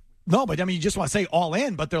ahead. No, but I mean, you just want to say all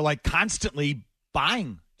in, but they're like constantly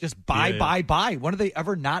buying. Just buy. When are they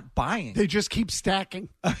ever not buying? They just keep stacking.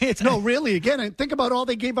 No, really. Again, think about all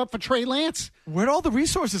they gave up for Trey Lance. Where'd all the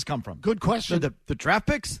resources come from? Good question. The draft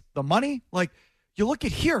picks, the money. Like, you look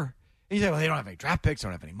at here, and you say, well, they don't have any draft picks, they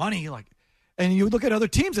don't have any money. And you look at other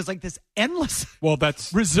teams, it's like this endless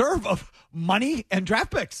reserve of money and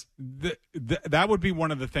draft picks. That would be one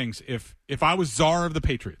of the things. If I was czar of the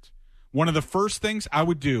Patriots, one of the first things I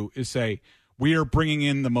would do is say, we are bringing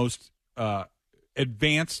in the most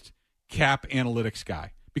advanced cap analytics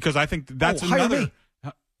guy. Because I think that's another... Me.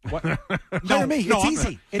 What? Hire me. It's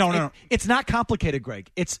easy. It's not complicated,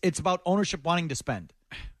 Greg. It's about ownership wanting to spend.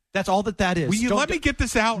 That's all that is. Will you let me get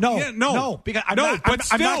this out? No. Because I'm not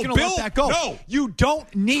going to let that go. No. You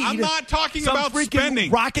don't need. I'm not talking some about freaking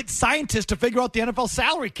spending. Rocket scientist to figure out the NFL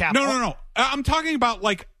salary cap. No. I'm talking about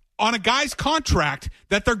on a guy's contract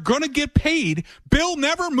that they're going to get paid. Bill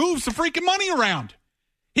never moves the freaking money around.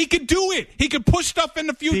 He could do it. He could push stuff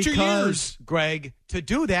into future years. Greg, to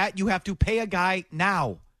do that, you have to pay a guy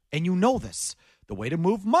now, and you know this. The way to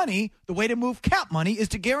move money, the way to move cap money is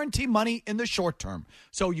to guarantee money in the short term.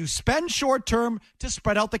 So you spend short term to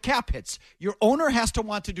spread out the cap hits. Your owner has to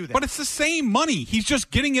want to do that. But it's the same money. He's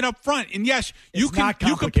just getting it up front. And yes, you can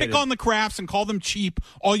pick on the Crafts and call them cheap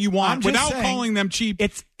all you want without calling them cheap.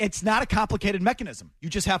 It's not a complicated mechanism. You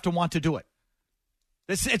just have to want to do it.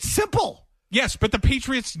 It's simple. Yes, but the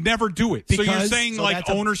Patriots never do it. So you're saying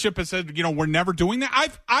ownership has said, we're never doing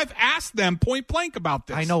that? I've asked them point blank about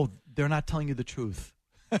this. I know. They're not telling you the truth.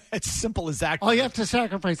 It's simple as that. All you have to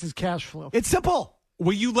sacrifice is cash flow. It's simple.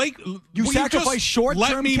 Will you sacrifice short-term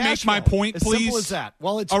let me cash make my flow. point, as please? Simple as that.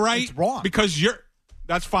 Well, it's all right. It's wrong because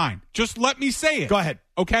that's fine. Just let me say it. Go ahead.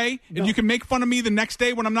 Okay? No. And you can make fun of me the next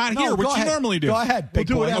day when I'm not here, which you normally do. Go ahead, big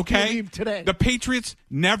boy. Okay? Today. The Patriots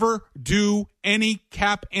never do any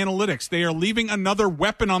cap analytics. They are leaving another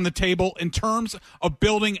weapon on the table in terms of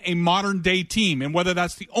building a modern-day team. And whether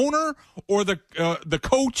that's the owner or the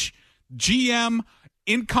coach, GM,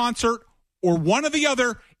 in concert, or one or the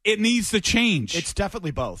other, it needs to change. It's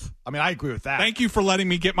definitely both. I mean, I agree with that. Thank you for letting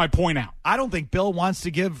me get my point out. I don't think Bill wants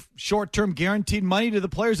to give short-term guaranteed money to the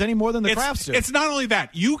players any more than the Crafts do. It's not only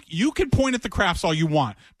that. You can point at the Crafts all you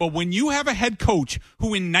want, but when you have a head coach who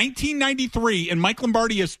in 1993, and Mike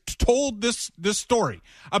Lombardi has told this story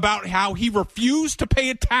about how he refused to pay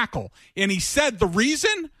a tackle, and he said the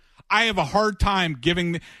reason, I have a hard time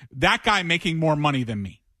giving that guy making more money than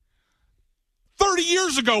me. 30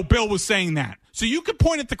 years ago, Bill was saying that. So you can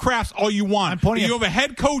point at the Crafts all you want. You have a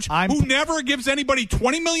head coach who never gives anybody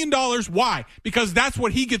 $20 million. Why? Because that's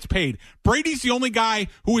what he gets paid. Brady's the only guy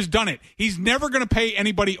who has done it. He's never going to pay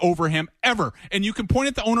anybody over him, ever. And you can point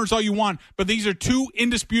at the owners all you want, but these are two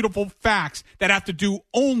indisputable facts that have to do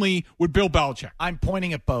only with Bill Belichick. I'm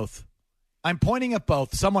pointing at both.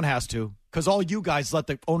 Someone has to, because all you guys let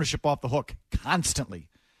the ownership off the hook constantly.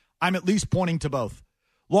 I'm at least pointing to both.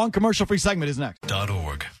 Long commercial-free segment is next.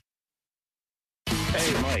 .org.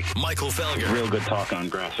 Hey, Mike. Michael Felger. Real good talk on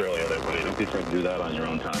grass earlier there, buddy. Don't be afraid to do that on your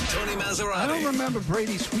own time. Tony Maserati. I don't remember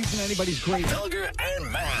Brady squeezing anybody's grade. Felger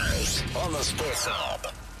and Mazz on the Sports Hub.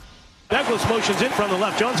 Douglas motions in from the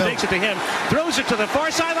left. Jones takes it to him. Throws it to the far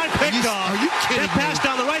sideline. Picked off. Are you kidding That pass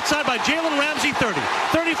down the right side by Jalen Ramsey. 30,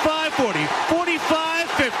 35, 40, 45,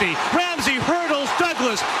 50. Ramsey hurdles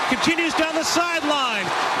Douglas. Continues down the sideline.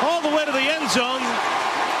 All the way to the end zone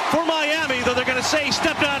for Miami, though they're going to say he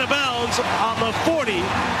stepped out of bounds on the 40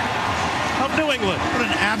 of New England. What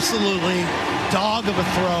an absolutely dog of a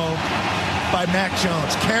throw by Mac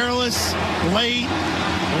Jones. Careless, late,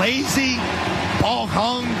 lazy, ball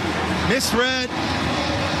hung, misread.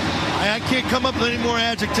 I can't come up with any more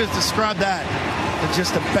adjectives to describe that. It's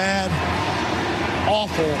just a bad,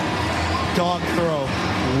 awful dog throw.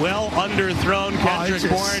 Well underthrown. Kendrick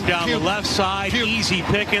Bourne down the left side. Easy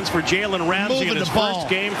pickings for Jalen Ramsey in his first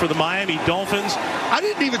game for the Miami Dolphins. I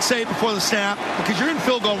didn't even say it before the snap because you're in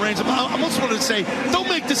field goal range. I almost wanted to say, don't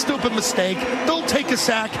make the stupid mistake. Don't take a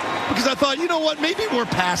sack, because I thought, you know what, maybe we're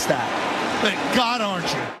past that. But God,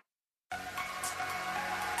 aren't you?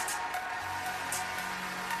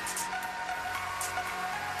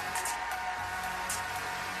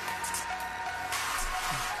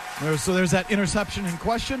 So there's that interception in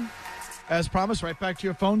question. As promised, right back to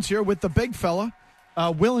your phones here with the big fella,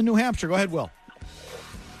 Will in New Hampshire. Go ahead, Will.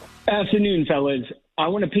 Afternoon, fellas. I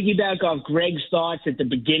want to piggyback off Greg's thoughts at the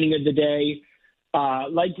beginning of the day.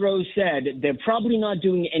 Like Rose said, they're probably not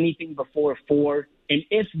doing anything before 4. And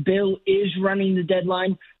if Bill is running the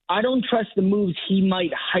deadline, I don't trust the moves he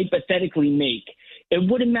might hypothetically make. It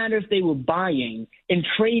wouldn't matter if they were buying and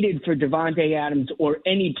traded for Devontae Adams or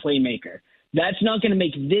any playmaker. That's not going to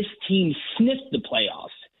make this team sniff the playoffs.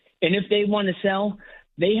 And if they want to sell,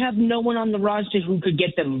 they have no one on the roster who could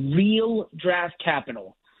get them real draft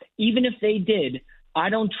capital. Even if they did, I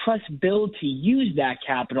don't trust Bill to use that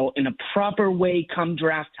capital in a proper way come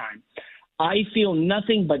draft time. I feel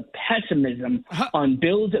nothing but pessimism on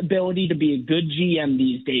Bill's ability to be a good GM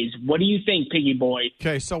these days. What do you think, Piggy Boy?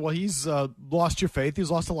 Okay, so he's lost your faith.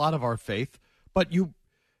 He's lost a lot of our faith. But you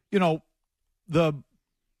know, the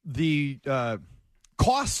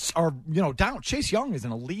costs are down. Chase Young is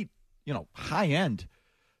an elite, high end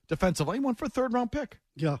defensive line. He went for a 3rd-round pick.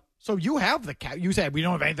 Yeah. So you have the cap. You said we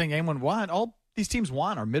don't have anything anyone want. All these teams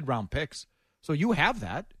want are mid-round picks. So you have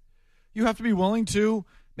that. You have to be willing to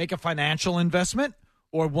make a financial investment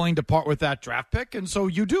or willing to part with that draft pick. And so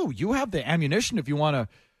you do. You have the ammunition if you want to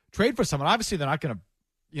trade for someone. Obviously, they're not going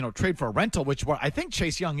to, trade for a rental, which I think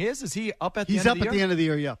Chase Young is. Is he up at the end of the year? He's up at the end of the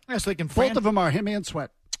year, yeah. Yeah, so they can both of them are him and Sweat.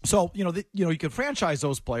 So, you can franchise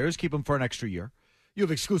those players, keep them for an extra year. You have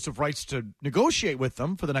exclusive rights to negotiate with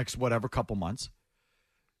them for the next couple months.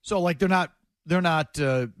 So, they're not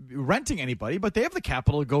renting anybody, but they have the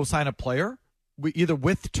capital to go sign a player, either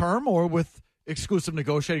with term or with exclusive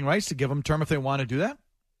negotiating rights to give them term if they want to do that.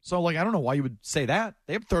 So, I don't know why you would say that.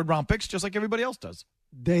 They have 3rd-round picks just like everybody else does.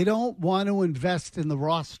 They don't want to invest in the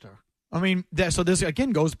roster. I mean, so this,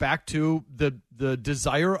 again, goes back to the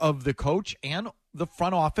desire of the coach and the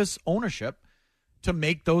front office ownership to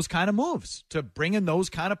make those kind of moves, to bring in those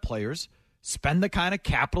kind of players, spend the kind of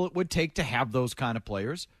capital it would take to have those kind of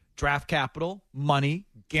players, draft capital, money,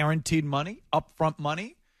 guaranteed money, upfront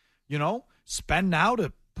money, spend now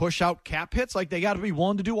to push out cap hits. They got to be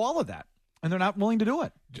willing to do all of that, and they're not willing to do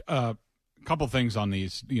it. A couple things on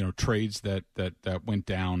these, trades that went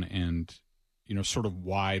down and, sort of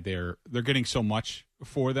why they're getting so much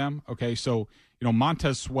for them. Okay, so,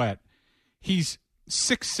 Montez Sweat, he's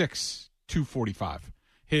 6'6", 245.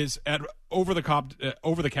 His at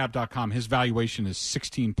overthecap.com, his valuation is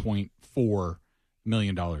 $16.4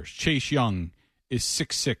 million. Chase Young is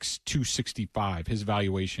 6'6", 265. His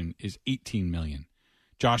valuation is $18 million.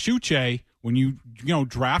 Josh Uche, when you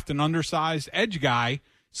draft an undersized edge guy,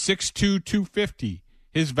 6'2", 250.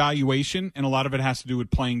 His valuation, and a lot of it has to do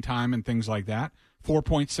with playing time and things like that,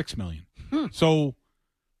 $4.6 million. So,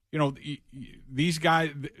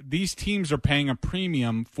 these teams are paying a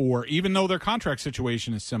premium for, even though their contract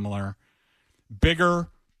situation is similar, bigger,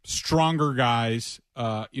 stronger guys,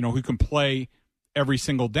 who can play every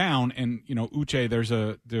single down. And, Uche, there's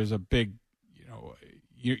a big,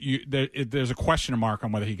 there's a question mark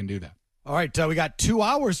on whether he can do that. All right, we got 2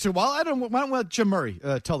 hours to. Why don't let Jim Murray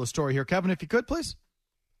tell the story here, Kevin, if you could, please.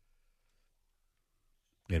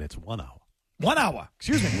 And it's 1 hour. 1 hour.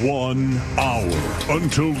 Excuse me. 1 hour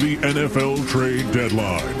until the NFL trade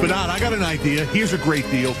deadline. Bedard, I got an idea. Here's a great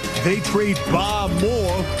deal. They trade Bob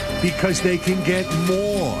Moore because they can get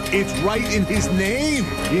more. It's right in his name.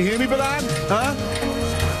 You hear me, Bedard? Huh?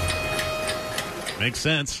 Makes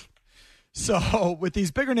sense. So, with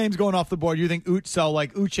these bigger names going off the board, you think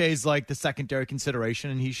Uche's the secondary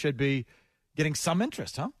consideration, and he should be getting some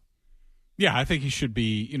interest, huh? Yeah, I think he should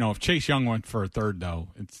be. If Chase Young went for a 3rd, though,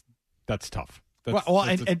 that's tough.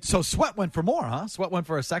 And so Sweat went for more, huh? Sweat went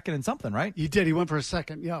for a 2nd and something, right? He did. He went for a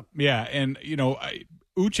 2nd, yeah. Yeah, and,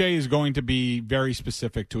 Uche is going to be very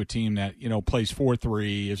specific to a team that, plays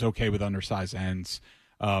 4-3, is okay with undersized ends,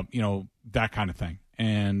 that kind of thing.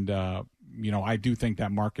 And, I do think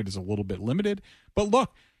that market is a little bit limited. But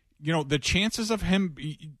look, the chances of him,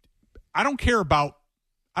 I don't care about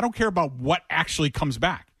what actually comes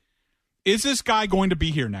back. Is this guy going to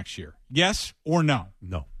be here next year? Yes or no?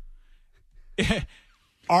 No.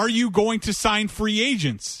 Are you going to sign free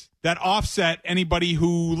agents that offset anybody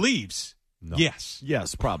who leaves? No.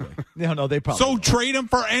 Yes, probably. No, they probably. So trade him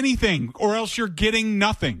for anything, or else you're getting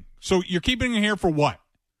nothing. So you're keeping him here for what?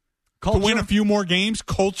 Culture. To win a few more games?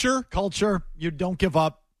 Culture. You don't give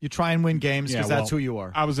up. You try and win games because that's who you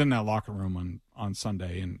are. I was in that locker room on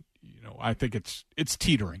Sunday, and I think it's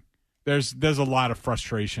teetering. There's a lot of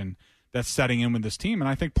frustration that's setting in with this team, and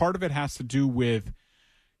I think part of it has to do with,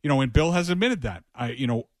 and Bill has admitted that.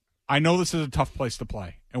 I know this is a tough place to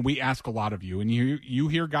play, and we ask a lot of you. And you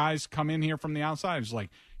hear guys come in here from the outside. It's like,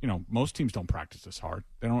 most teams don't practice this hard.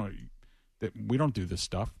 We don't do this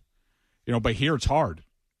stuff. But here it's hard.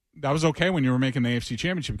 That was okay when you were making the AFC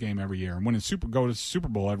Championship game every year and go to Super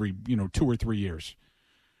Bowl every 2 or 3 years.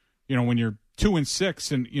 When you're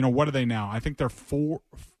 2-6, and what are they now? I think they're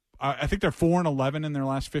 4-11 in their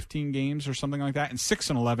last 15 games or something like that, and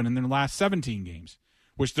 6-11 in their last 17 games,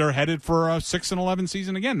 which they're headed for a 6-11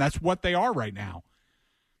 season again. That's what they are right now.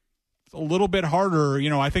 It's a little bit harder.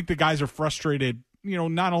 I think the guys are frustrated,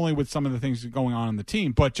 not only with some of the things going on in the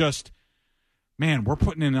team, but just, man, we're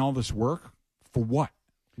putting in all this work for what?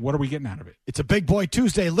 What are we getting out of it? It's a Big Boy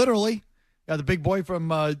Tuesday, literally. Got the big boy from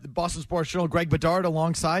Boston Sports Journal, Greg Bedard,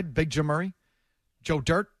 alongside Big Jim Murray. Joe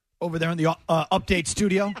Dirt over there in the update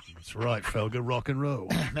studio. That's right, Felger, rock and roll.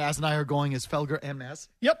 Maz and I are going as Felger and Maz.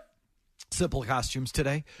 Yep. Simple costumes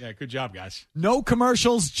today. Yeah, good job, guys. No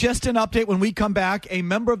commercials, just an update when we come back. A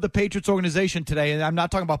member of the Patriots organization today, and I'm not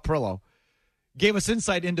talking about Perillo, gave us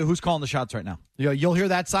insight into who's calling the shots right now. You'll hear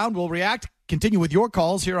that sound. We'll react. Continue with your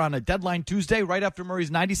calls here on a Deadline Tuesday, right after Murray's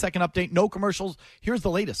 90-second update. No commercials. Here's the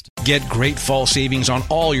latest. Get great fall savings on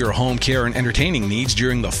all your home care and entertaining needs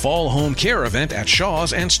during the Fall Home Care event at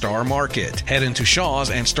Shaw's and Star Market. Head into Shaw's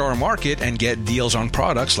and Star Market and get deals on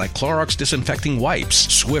products like Clorox disinfecting wipes,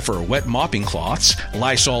 Swiffer wet mopping cloths,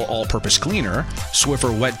 Lysol all-purpose cleaner,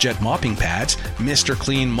 Swiffer wet jet mopping pads, Mr.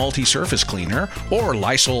 Clean multi-surface cleaner, or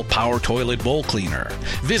Lysol power toilet bowl cleaner.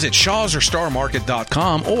 Visit Shaw's or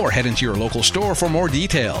StarMarket.com or head into your local store for more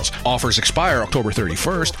details. Offers expire October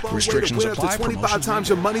 31st. Restrictions apply. Up to 25 times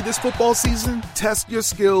your money this football season? Test your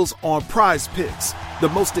skills on Prize Picks, the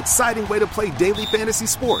most exciting way to play daily fantasy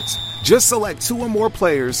sports. Just select 2 or more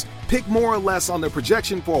players, pick more or less on their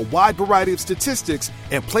projection for a wide variety of statistics,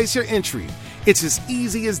 and place your entry. It's as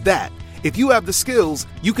easy as that. If you have the skills,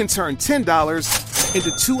 you can turn $10 into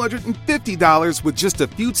 $250 with just a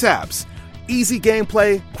few taps. Easy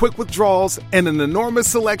gameplay, quick withdrawals, and an enormous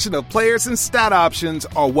selection of players and stat options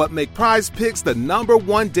are what make Prize Picks the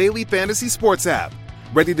 #1 daily fantasy sports app.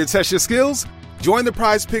 Ready to test your skills? Join the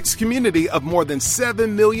Prize Picks community of more than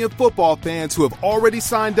 7 million football fans who have already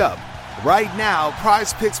signed up. Right now,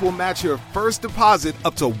 Prize Picks will match your first deposit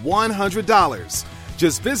up to $100.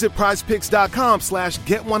 Just visit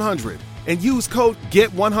prizepicks.com/get100 and use code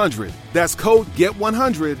GET100. That's code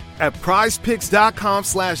GET100 at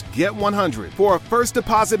prizepicks.com/get100 for a first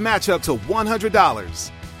deposit match up to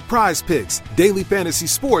 $100. Prize Picks, daily fantasy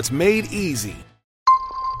sports made easy.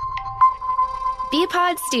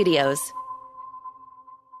 B-Pod Studios.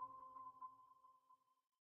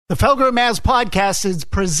 The Felger Mazz podcast is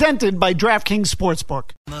presented by DraftKings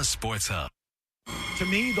Sportsbook. The Sports Hub. To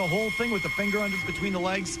me, the whole thing with the finger under between the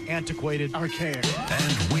legs, antiquated. Archaic.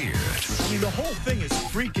 And weird. I mean, the whole thing is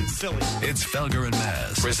freaking silly. It's Felger and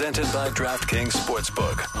Mazz. Presented by DraftKings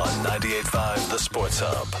Sportsbook on 98.5 The Sports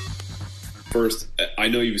Hub. First, I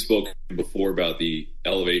know you've spoken before about the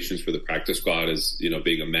elevations for the practice squad as,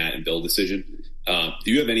 being a Matt and Bill decision. Do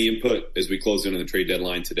you have any input as we close in on the trade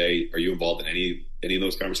deadline today? Are you involved in any of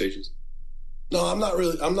those conversations? No, I'm not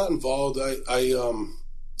really. I'm not involved.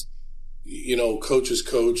 Coach is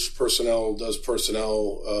coach, personnel does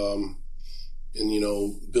personnel,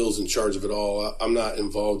 and Bill's in charge of it all. I'm not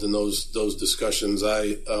involved in those discussions.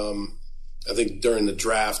 I think during the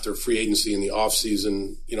draft or free agency in the off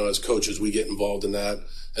season, as coaches, we get involved in that,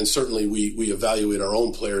 and certainly we evaluate our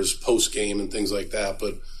own players post game and things like that.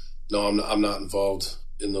 But no, I'm not involved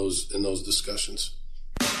in those discussions.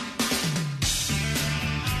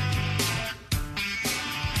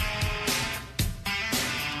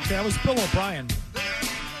 That was Bill O'Brien.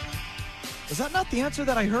 Was that not the answer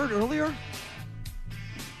that I heard earlier?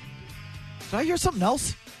 Did I hear something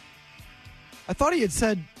else? I thought he had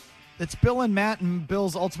said it's Bill and Matt, and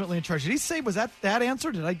Bill's ultimately in charge. Did he say, was that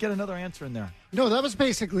answer? Did I get another answer in there? No, that was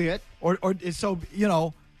basically it. Or so,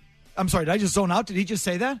 I'm sorry, did I just zone out? Did he just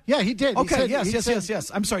say that? Yeah, he did. Okay,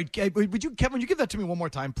 yes. I'm sorry. Kevin, would you give that to me one more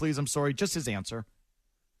time, please? I'm sorry. Just his answer.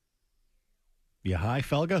 You high,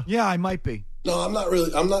 Felga? Yeah, I might be. No, I'm not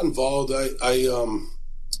really. I'm not involved.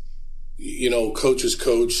 Coach is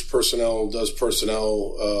coach, personnel does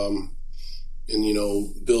personnel,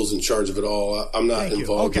 and Bill's in charge of it all. I'm not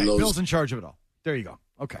involved in those. Bill's in charge of it all. There you go.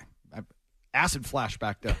 Okay. acid flash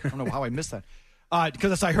back there. I don't know how I missed that.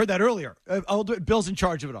 Because I heard that earlier. Bill's in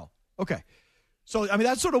charge of it all. Okay. So, I mean,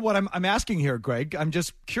 that's sort of what I'm asking here, Greg. I'm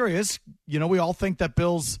just curious. You know, we all think that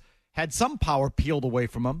Bill's had some power peeled away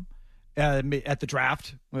from him at the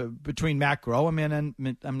draft between Matt Groh. I mean,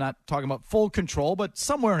 and I'm not talking about full control, but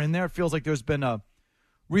somewhere in there it feels like there's been a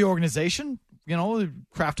reorganization. You know,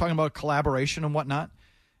 Kraft talking about collaboration and whatnot.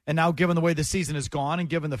 And now, given the way the season has gone and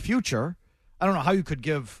given the future, I don't know how you could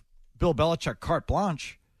give Bill Belichick carte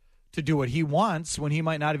blanche to do what he wants when he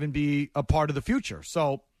might not even be a part of the future.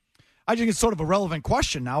 So I think it's sort of a relevant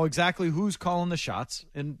question now, exactly who's calling the shots.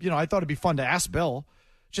 And, you know, I thought it'd be fun to ask Bill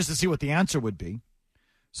just to see what the answer would be.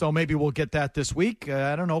 So maybe we'll get that this week.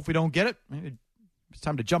 I don't know if we don't get it. Maybe it's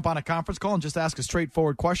time to jump on a conference call and just ask a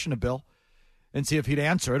straightforward question to Bill and see if he'd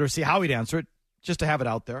answer it or see how he'd answer it, just to have it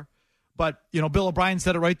out there. But, you know, Bill O'Brien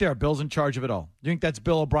said it right there. Bill's in charge of it all. Do you think that's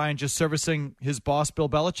Bill O'Brien just servicing his boss, Bill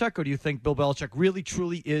Belichick, or do you think Bill Belichick really,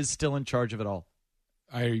 truly is still in charge of it all?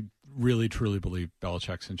 I really, truly believe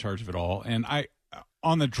Belichick's in charge of it all. And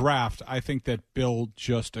on the draft, I think that Bill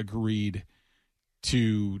just agreed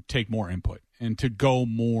to take more input and to go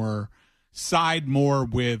side more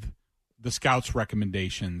with the scouts'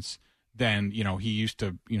 recommendations than, you know, he used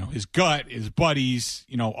to, you know, his gut, his buddies,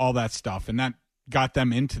 you know, all that stuff. And that got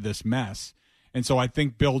them into this mess. And so I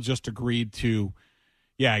think Bill just agreed to,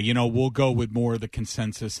 yeah, you know, we'll go with more of the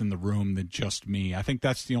consensus in the room than just me. I think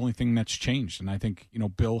that's the only thing that's changed. And I think, you know,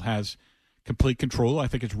 Bill has complete control. I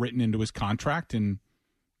think it's written into his contract. And,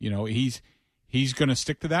 you know, he's going to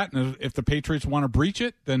stick to that. And if the Patriots want to breach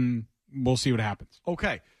it, then we'll see what happens.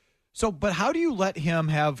 Okay. So, but how do you let him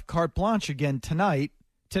have carte blanche again today,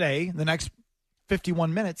 the next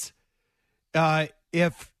 51 minutes,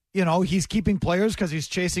 if, you know, he's keeping players because he's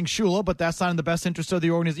chasing Shula, but that's not in the best interest of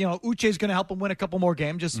the organization. You know, Uche's going to help him win a couple more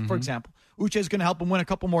games, just for example. Uche's going to help him win a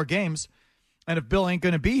couple more games. And if Bill ain't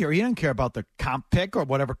going to be here, he doesn't care about the comp pick or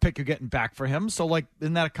whatever pick you're getting back for him. So, like,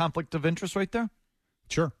 isn't that a conflict of interest right there?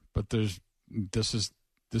 Sure. But this is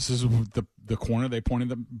the corner they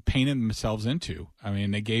painted themselves into. I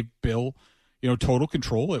mean, they gave Bill, you know, total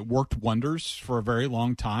control. It worked wonders for a very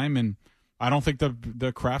long time, and I don't think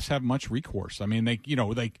the Crafts have much recourse. I mean,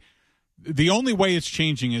 the only way it's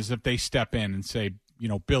changing is if they step in and say, you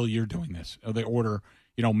know, Bill, you're doing this. Or they order,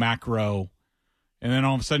 you know, macro, and then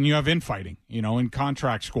all of a sudden you have infighting, you know, and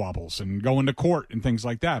contract squabbles and going to court and things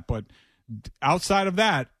like that. But outside of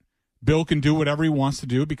that, Bill can do whatever he wants to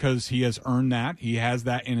do because he has earned that. He has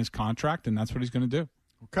that in his contract, and that's what he's going to do.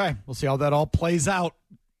 Okay, we'll see how that all plays out.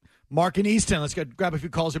 Mark in Easton, let's grab a few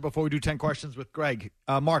calls here before we do 10 questions with Greg.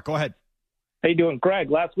 Mark, go ahead. How you doing?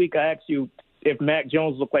 Greg, last week I asked you if Mac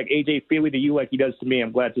Jones looked like A.J. Feely to you like he does to me.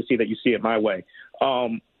 I'm glad to see that you see it my way.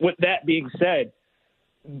 With that being said,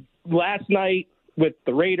 last night with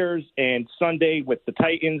the Raiders and Sunday with the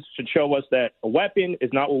Titans should show us that a weapon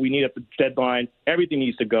is not what we need at the deadline. Everything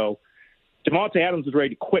needs to go. Devontae Adams is ready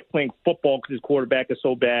to quit playing football because his quarterback is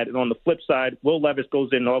so bad. And on the flip side, Will Levis goes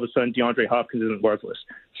in and all of a sudden DeAndre Hopkins isn't worthless.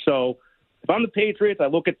 So if I'm the Patriots, I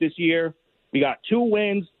look at this year. We got 2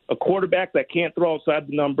 wins, a quarterback that can't throw outside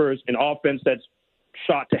the numbers, an offense that's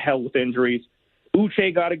shot to hell with injuries.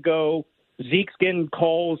 Uche got to go. Zeke's getting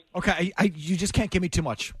calls. Okay, you just can't give me too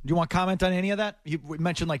much. Do you want to comment on any of that? You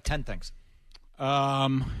mentioned like 10 things.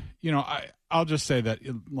 You know, I'll just say that,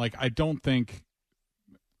 like, I don't think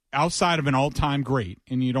outside of an all-time great,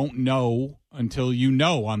 and you don't know until you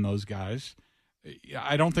know on those guys,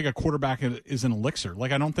 I don't think a quarterback is an elixir.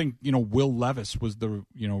 Like, I don't think, you know, Will Levis was the,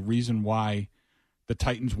 you know, reason why the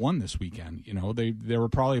Titans won this weekend. You know, there were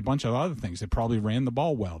probably a bunch of other things. They probably ran the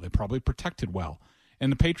ball well. They probably protected well.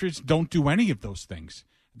 And the Patriots don't do any of those things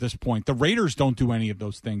at this point. The Raiders don't do any of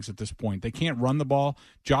those things at this point. They can't run the ball.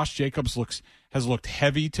 Josh Jacobs has looked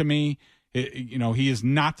heavy to me. You know, he is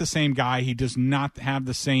not the same guy. He does not have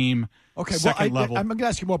the same second level. I'm going to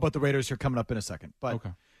ask you more about the Raiders here coming up in a second. But,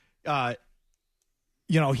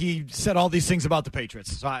 you know, he said all these things about the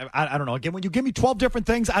Patriots. So I don't know. Again, when you give me 12 different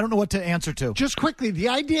things, I don't know what to answer to. Just quickly, the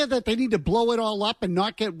idea that they need to blow it all up and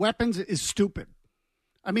not get weapons is stupid.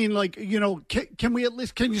 I mean, like, you know, can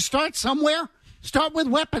you start somewhere? Start with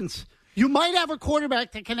weapons. You might have a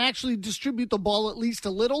quarterback that can actually distribute the ball at least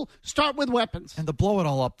a little. Start with weapons. And the blow it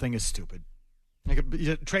all up thing is stupid.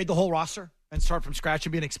 You trade the whole roster and start from scratch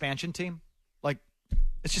and be an expansion team? Like,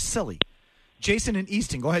 it's just silly. Jason in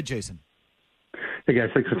Easton. Go ahead, Jason. Hey, guys.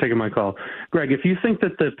 Thanks for taking my call. Greg, if you think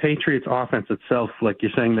that the Patriots offense itself, like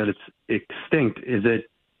you're saying that it's extinct, is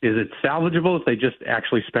it salvageable if they just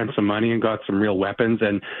actually spent some money and got some real weapons?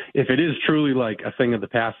 And if it is truly like a thing of the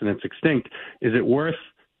past and it's extinct, is it worth,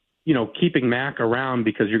 you know, keeping Mac around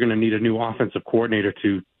because you're going to need a new offensive coordinator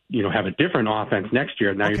to have a different offense next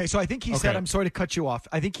year. Now so I think he said, I'm sorry to cut you off.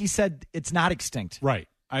 I think he said it's not extinct. Right.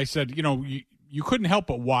 I said, you couldn't help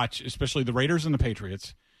but watch, especially the Raiders and the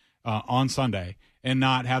Patriots on Sunday, and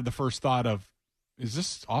not have the first thought of, is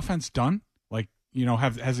this offense done? Like,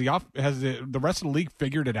 has the rest of the league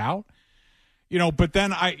figured it out? But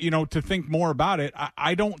then to think more about it,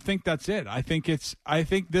 I don't think that's it. I think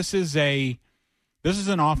this is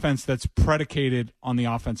an offense that's predicated on the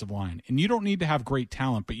offensive line. And you don't need to have great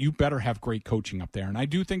talent, but you better have great coaching up there. And I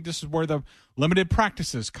do think this is where the limited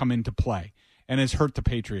practices come into play and has hurt the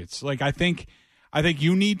Patriots. Like, I think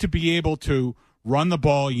you need to be able to run the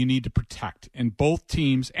ball. You need to protect. And both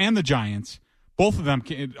teams and the Giants, all of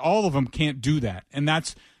them can't do that. And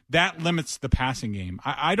that limits the passing game.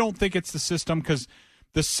 I don't think it's the system, because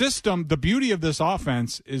the beauty of this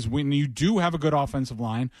offense is when you do have a good offensive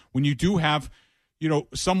line, when you do have,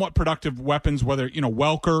 somewhat productive weapons, whether,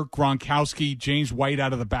 Welker, Gronkowski, James White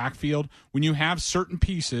out of the backfield, when you have certain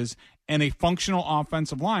pieces and a functional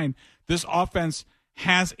offensive line, this offense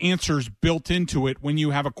has answers built into it when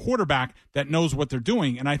you have a quarterback that knows what they're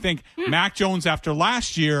doing. And I think Mac Jones, after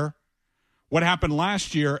what happened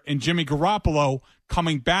last year, and Jimmy Garoppolo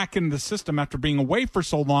coming back into the system after being away for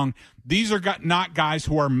so long, these are not guys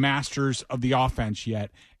who are masters of the offense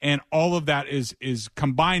yet. And all of that is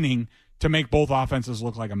combining to make both offenses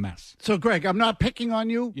look like a mess. So, Greg, I'm not picking on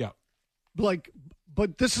you. Yeah.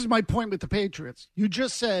 But this is my point with the Patriots. You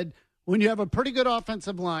just said when you have a pretty good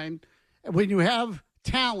offensive line, when you have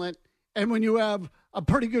talent, and when you have a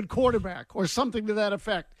pretty good quarterback or something to that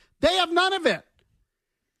effect, they have none of it.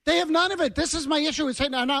 They have none of it. This is my issue.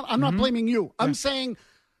 I'm not blaming you. I'm saying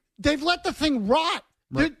they've let the thing rot.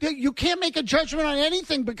 Right. You can't make a judgment on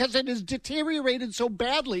anything because it has deteriorated so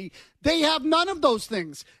badly. They have none of those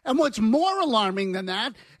things. And what's more alarming than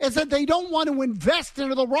that is that they don't want to invest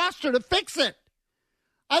into the roster to fix it.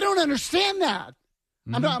 I don't understand that.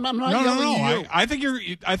 I'm not yelling at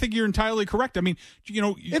you. I think you're entirely correct. I mean,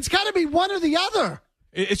 it's got to be one or the other.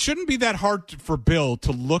 It shouldn't be that hard for Bill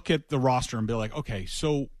to look at the roster and be like, okay,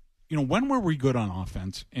 so, when were we good on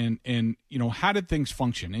offense, and how did things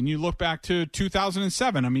function? And you look back to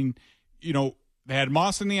 2007. I mean, they had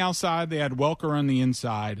Moss on the outside, they had Welker on the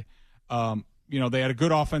inside. They had a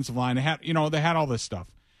good offensive line. They had all this stuff.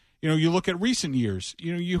 You look at recent years.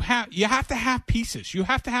 You have to have pieces. You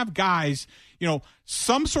have to have guys.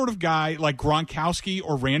 Some sort of guy like Gronkowski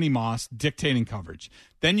or Randy Moss dictating coverage.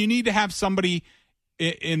 Then you need to have somebody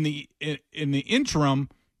in the interim,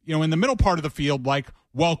 in the middle part of the field, like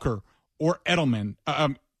Welker or Edelman.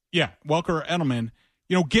 Welker or Edelman,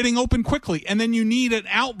 getting open quickly. And then you need an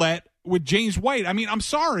outlet with James White. I mean, I'm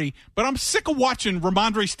sorry, but I'm sick of watching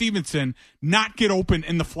Ramondre Stevenson not get open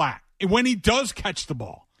in the flat when he does catch the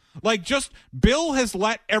ball. Bill has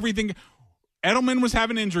let everything. Edelman was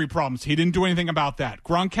having injury problems. He didn't do anything about that.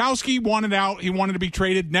 Gronkowski wanted out. He wanted to be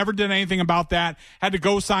traded. Never did anything about that. Had to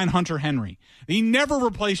go sign Hunter Henry. He never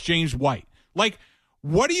replaced James White.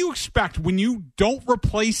 What do you expect when you don't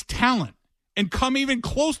replace talent and come even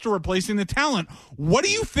close to replacing the talent? What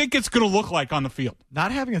do you think it's going to look like on the field?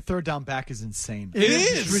 Not having a third down back is insane. It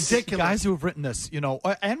is. It's ridiculous. Guys who have written this,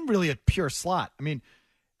 and really a pure slot. I mean,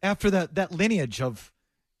 after that lineage of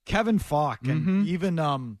Kevin Falk and even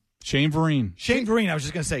Shane Vereen. I was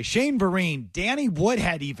just going to say Shane Vereen, Danny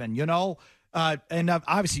Woodhead even, and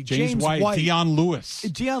obviously James White. Deion Lewis.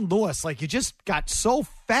 You just got so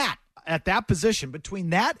fat at that position between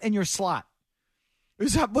that and your slot. It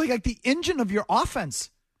was like the engine of your offense.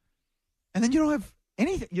 And then you don't have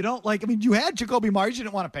anything. You had Jacoby Myers. You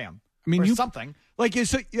didn't want to pay him. Something.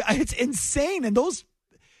 It's insane. And those,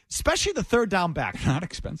 especially the third down back. Not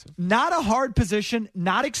expensive. Not a hard position.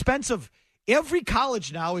 Not expensive. Every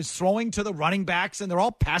college now is throwing to the running backs, and they're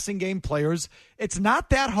all passing game players. It's not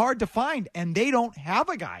that hard to find, and they don't have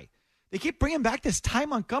a guy. They keep bringing back this Ty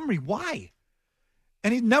Montgomery. Why?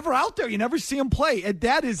 And he's never out there. You never see him play. And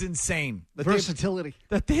that is insane. Versatility.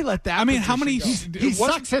 That they let that. I mean, how many? He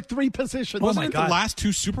sucks at three positions. Wasn't it the last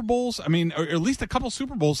two Super Bowls? I mean, or at least a couple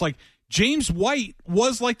Super Bowls. James White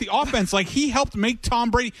was the offense. He helped make Tom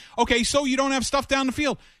Brady. Okay, so you don't have stuff down the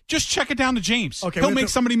field. Just check it down to James. Okay, he'll make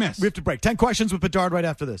somebody miss. We have to break. 10 questions with Bedard right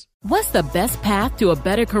after this. What's the best path to a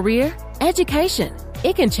better career? Education.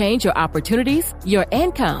 It can change your opportunities, your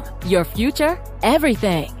income, your future,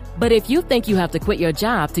 everything. But if you think you have to quit your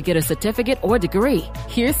job to get a certificate or degree,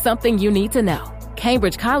 here's something you need to know.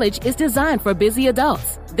 Cambridge College is designed for busy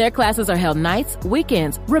adults. Their classes are held nights,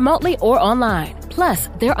 weekends, remotely or online. Plus,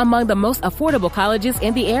 they're among the most affordable colleges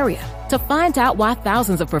in the area. To find out why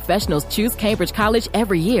thousands of professionals choose Cambridge College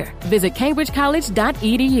every year, visit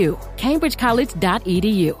cambridgecollege.edu.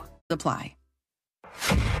 Cambridgecollege.edu. Apply.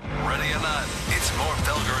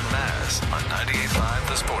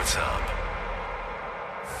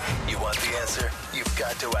 want the answer? You've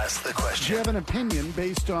got to ask the Do question. you have an opinion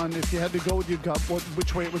based on if you had to go with your gut,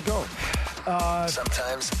 which way it would go?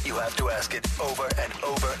 Sometimes you have to ask it over and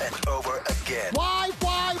over and over again. Why?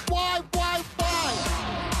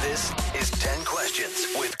 This is 10 Questions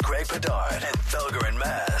with Greg Bedard and Felger and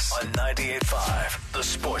Mazz on 98.5, The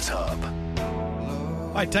Sports Hub.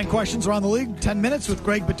 All right, 10 questions around the league. 10 minutes with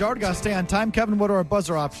Greg Bedard. Got to stay on time. Kevin, what are our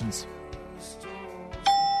buzzer options?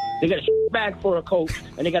 They got a bag for a coach,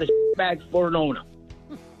 and they got a bag for an owner.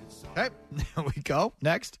 Okay, there we go.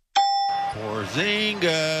 Next.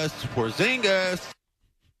 Porzingis.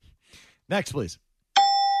 Next, please.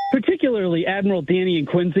 Particularly Admiral Danny and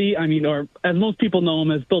Quincy. I mean, or as most people know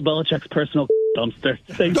him as Bill Belichick's personal dumpster.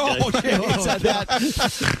 Thanks,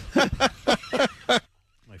 guys.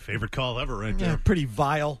 My favorite call ever right there. Yeah, pretty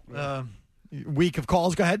vile week of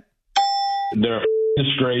calls. Go ahead. They're a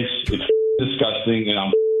disgrace. It's disgusting, and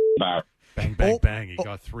I'm embarrassed. Bang, bang, bang. He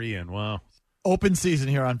got 3 in. Wow. Open season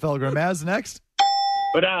here on Felger and Mazz. Next.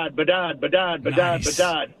 Bedard. Nice.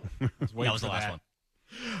 That was the last one.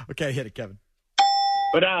 Okay, hit it, Kevin.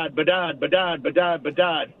 Bedard.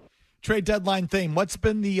 Trade deadline theme. What's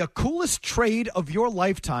been the coolest trade of your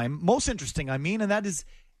lifetime? Most interesting, I mean, and that is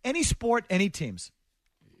any sport, any teams.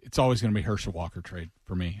 It's always going to be Herschel Walker trade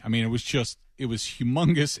for me. I mean, it was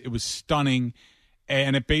humongous. It was stunning.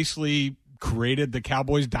 And it basically created the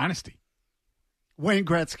Cowboys dynasty. Wayne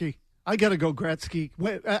Gretzky. I got to go Gretzky.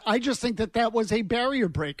 I just think that was a barrier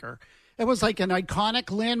breaker. It was like an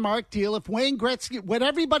iconic landmark deal. If Wayne Gretzky, what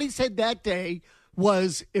everybody said that day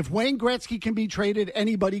was, if Wayne Gretzky can be traded,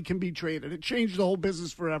 anybody can be traded. It changed the whole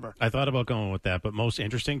business forever. I thought about going with that, but most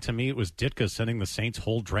interesting to me, it was Ditka sending the Saints'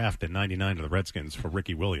 whole draft in '99 to the Redskins for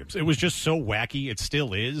Ricky Williams. It was just so wacky. It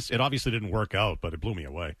still is. It obviously didn't work out, but it blew me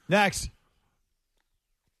away. Next.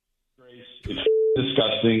 It's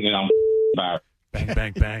disgusting, and I'm embarrassed. Bang,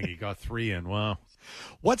 bang, bang. He got 3 in. Wow.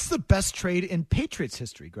 What's the best trade in Patriots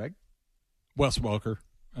history, Greg? Wes Welker.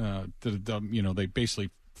 They basically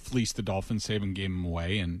fleeced the Dolphins, saving gave him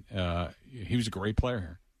away, and he was a great player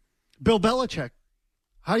here. Bill Belichick.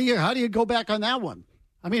 How do you go back on that one?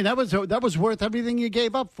 I mean, that was worth everything you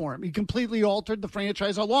gave up for him. He completely altered the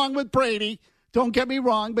franchise along with Brady. Don't get me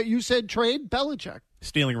wrong, but you said trade Belichick.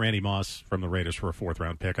 Stealing Randy Moss from the Raiders for a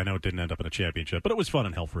 4th-round pick. I know it didn't end up in a championship, but it was fun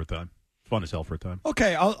and hell for a time. Fun as hell for a time.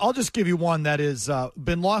 Okay, I'll just give you one that is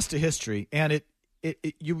been lost to history, and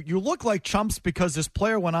you look like chumps because this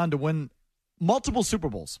player went on to win multiple Super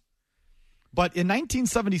Bowls. But in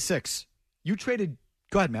 1976, you traded.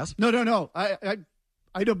 Go ahead, Mazz. No. I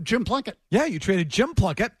know Jim Plunkett. Yeah, you traded Jim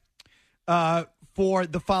Plunkett for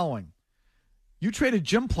the following. You traded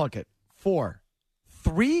Jim Plunkett for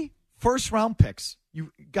 3 first-round picks.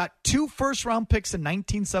 You got 2 first-round picks in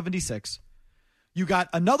 1976. You got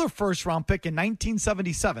another first-round pick in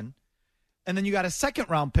 1977, and then you got a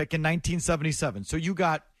second-round pick in 1977. So you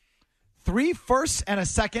got 3 firsts and a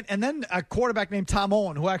second, and then a quarterback named Tom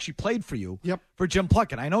Owen, who actually played for you, for Jim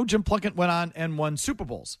Plunkett. I know Jim Plunkett went on and won Super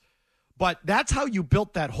Bowls, but that's how you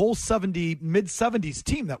built that whole mid-70s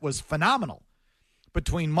team that was phenomenal.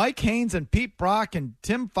 Between Mike Haynes and Pete Brock and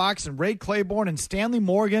Tim Fox and Ray Claiborne and Stanley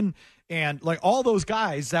Morgan and like all those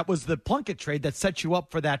guys, that was the Plunkett trade that set you up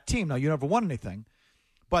for that team. Now, you never won anything,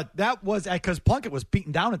 but that was because Plunkett was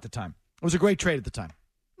beaten down at the time. It was a great trade at the time.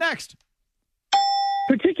 Next.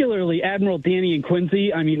 Particularly Admiral Danny and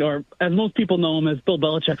Quincy. I mean, or as most people know him as Bill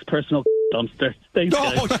Belichick's personal dumpster. Thanks,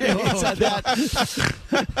 guys. He said that.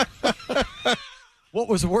 What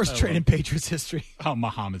was the worst trade in Patriots history? Oh,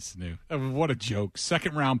 Mohamed Sanu. What a joke.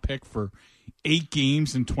 2nd-round pick for 8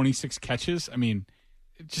 games and 26 catches. I mean,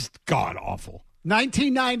 just god-awful.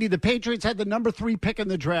 1990, the Patriots had the number 3 pick in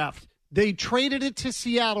the draft. They traded it to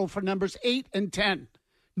Seattle for numbers 8 and 10.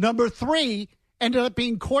 Number 3 ended up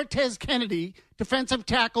being Cortez Kennedy, defensive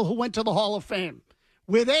tackle who went to the Hall of Fame.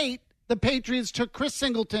 With 8, the Patriots took Chris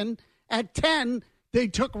Singleton. At 10, they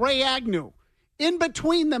took Ray Agnew. In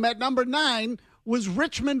between them at number 9 was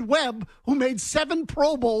Richmond Webb, who made 7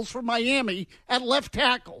 Pro Bowls for Miami at left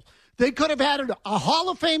tackle. They could have added a Hall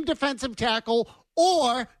of Fame defensive tackle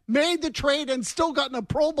or made the trade and still gotten a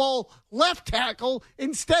Pro Bowl left tackle.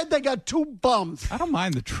 Instead, they got 2 bums. I don't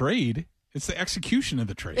mind the trade. It's the execution of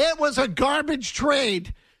the trade. It was a garbage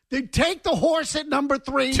trade. They take the horse at number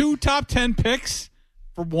 3. 2 top 10 picks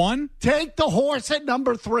for 1. Take the horse at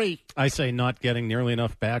number 3. I say not getting nearly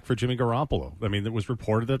enough back for Jimmy Garoppolo. I mean, it was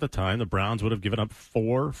reported at the time the Browns would have given up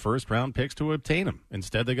 4 first-round picks to obtain him.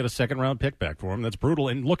 Instead, they got a second-round pick back for him. That's brutal.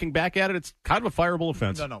 And looking back at it, it's kind of a fireable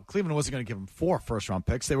offense. No. Cleveland wasn't going to give them 4 first-round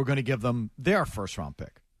picks. They were going to give them their first-round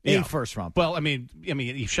pick. A first-round pick. Well, I mean,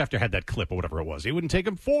 if Schefter had that clip or whatever it was, he wouldn't take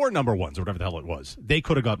him 4 number ones or whatever the hell it was. They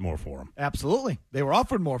could have got more for him. Absolutely. They were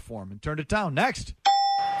offered more for him and turned it down. Next.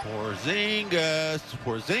 Porzingis.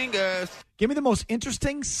 Give me the most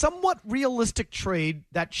interesting, somewhat realistic trade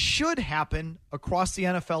that should happen across the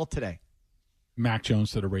NFL today. Mac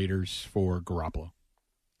Jones to the Raiders for Garoppolo.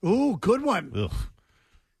 Ooh, good one. Ugh.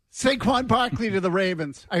 Saquon Barkley to the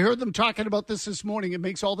Ravens. I heard them talking about this morning. It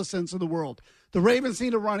makes all the sense in the world. The Ravens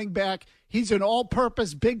need a running back. He's an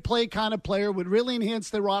all-purpose, big play kind of player, would really enhance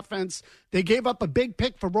their offense. They gave up a big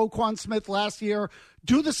pick for Roquan Smith last year.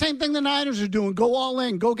 Do the same thing the Niners are doing. Go all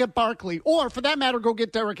in. Go get Barkley. Or, for that matter, go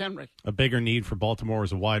get Derrick Henry. A bigger need for Baltimore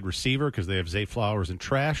is a wide receiver because they have Zay Flowers and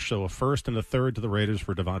Trash. So a first and a third to the Raiders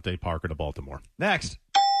for Devontae Parker to Baltimore. Next.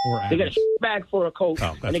 They got a bag for a coach,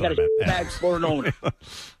 and they got a bag for an owner.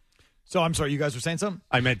 So, I'm sorry, you guys were saying something?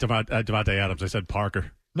 I meant Devontae Adams. I said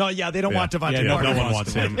Parker. No, yeah, they don't want Devontae Parker. No one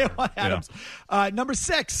wants him. They want Adams. Number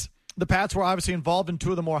 6, the Pats were obviously involved in 2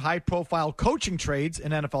 of the more high-profile coaching trades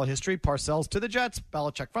in NFL history. Parcells to the Jets,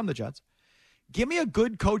 Belichick from the Jets. Give me a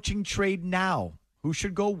good coaching trade now. Who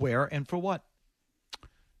should go where and for what?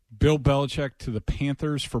 Bill Belichick to the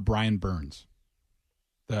Panthers for Brian Burns,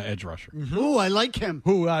 the edge rusher. Mm-hmm. Ooh, I like him.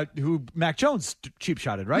 Who Mac Jones cheap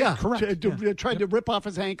shotted, right? Yeah, correct. Tried to rip off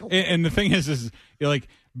his ankle. And the thing is like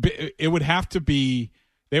it would have to be.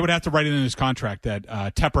 They would have to write it in his contract that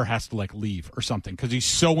Tepper has to leave or something because he's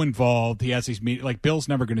so involved. He has these meetings. Bill's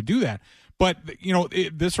never going to do that. But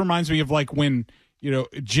this reminds me of when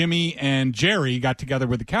Jimmy and Jerry got together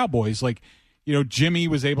with the Cowboys. Jimmy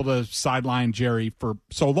was able to sideline Jerry for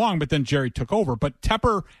so long, but then Jerry took over. But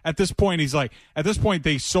Tepper, at this point,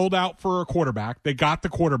 they sold out for a quarterback. They got the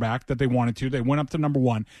quarterback that they wanted to. They went up to number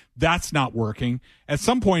 1. That's not working. At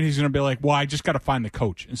some point, he's going to be like, well, I just got to find the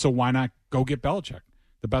coach. And so why not go get Belichick?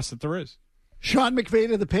 The best that there is. Sean McVay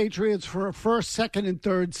to the Patriots for a first, second, and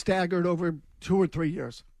third staggered over 2 or 3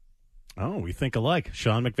 years. Oh, we think alike.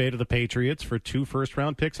 Sean McVay to the Patriots for 2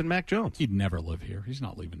 first-round picks and Mac Jones. He'd never live here. He's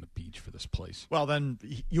not leaving the beach for this place. Well, then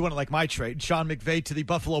you want to like my trade. Sean McVay to the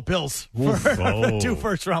Buffalo Bills for 2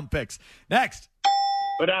 first-round picks. Next.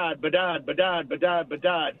 Bedard.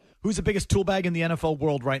 Who's the biggest tool bag in the NFL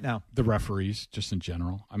world right now? The referees, just in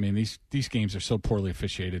general. I mean, these games are so poorly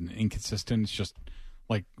officiated and inconsistent. It's just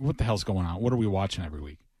what the hell's going on? What are we watching every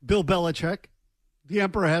week? Bill Belichick. The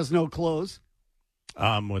Emperor has no clothes.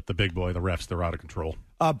 With the big boy, the refs, they're out of control.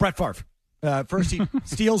 Brett Favre. First, he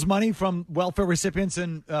steals money from welfare recipients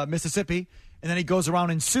in Mississippi, and then he goes around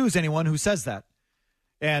and sues anyone who says that.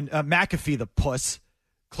 And McAfee, the puss,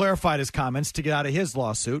 clarified his comments to get out of his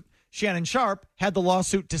lawsuit. Shannon Sharp had the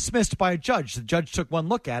lawsuit dismissed by a judge. The judge took one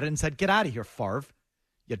look at it and said, get out of here, Favre,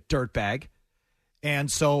 you dirtbag.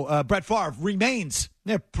 And so Brett Favre remains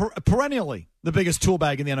perennially the biggest tool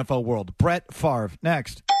bag in the NFL world. Brett Favre.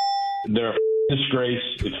 Next. They're a disgrace.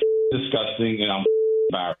 It's disgusting, and I'm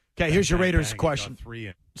embarrassed. Okay, here's your Raiders question.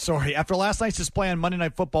 Sorry. After last night's display on Monday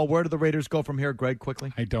Night Football, where do the Raiders go from here, Greg,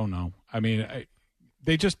 quickly? I don't know. I mean,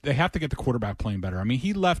 they have to get the quarterback playing better. I mean,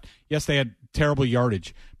 he left. Yes, they had terrible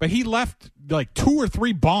yardage, but he left 2 or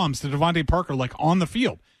 3 bombs to Devontae Parker on the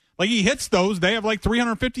field. He hits those, they have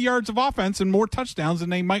 350 yards of offense and more touchdowns,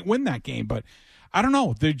 and they might win that game. But I don't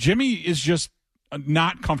know. Jimmy is just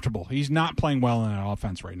not comfortable. He's not playing well in that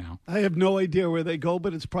offense right now. I have no idea where they go,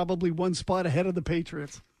 but it's probably 1 spot ahead of the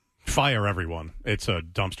Patriots. Fire everyone. It's a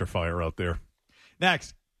dumpster fire out there.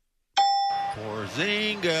 Next.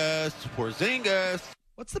 Porzingis.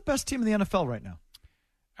 What's the best team in the NFL right now?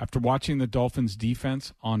 After watching the Dolphins'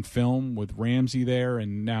 defense on film with Ramsey there,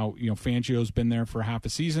 and now Fangio's been there for half a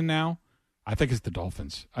season now, I think it's the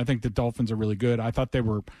Dolphins. I think the Dolphins are really good. I thought they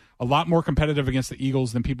were a lot more competitive against the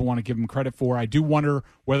Eagles than people want to give them credit for. I do wonder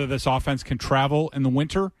whether this offense can travel in the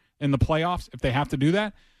winter in the playoffs if they have to do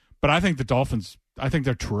that. But I think the Dolphins,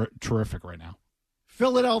 they're terrific right now.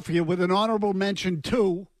 Philadelphia with an honorable mention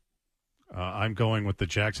too. I'm going with the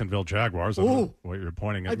Jacksonville Jaguars. I don't know what you're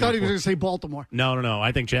pointing at. I thought he was going to say Baltimore. No.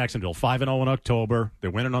 I think Jacksonville 5-0 in October. They're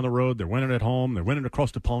winning on the road. They're winning at home. They're winning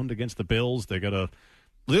across the pond against the Bills. They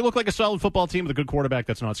look like a solid football team with a good quarterback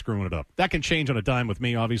that's not screwing it up. That can change on a dime with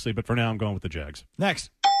me, obviously, but for now I'm going with the Jags. Next.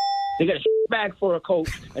 They got a bag for a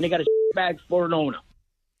coach, and they got a bag for an owner.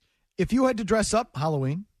 If you had to dress up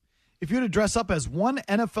Halloween, if you had to dress up as one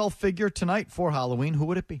NFL figure tonight for Halloween, who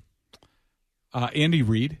would it be? Andy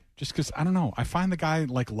Reid. Just because, I don't know, I find the guy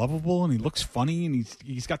lovable and he looks funny and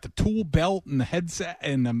he's got the tool belt and the headset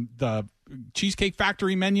and the Cheesecake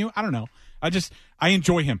Factory menu. I don't know. I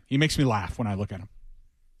enjoy him. He makes me laugh when I look at him.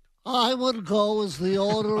 I would go as the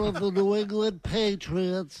owner of the New England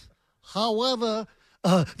Patriots. However,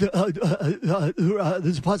 there's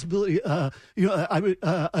a possibility,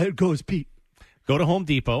 I'd go as Pete. Go to Home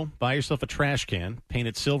Depot, buy yourself a trash can, paint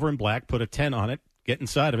it silver and black, put a 10 on it, get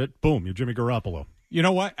inside of it, boom, you're Jimmy Garoppolo. You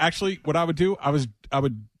know what? Actually, what I would do, I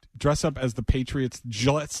would dress up as the Patriots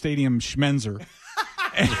Gillette Stadium Schmenzer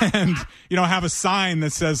and, have a sign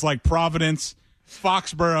that says, like, Providence,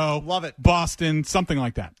 Foxborough, love it, Boston, something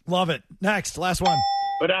like that. Love it. Next, last one.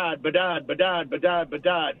 Bedard.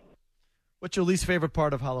 What's your least favorite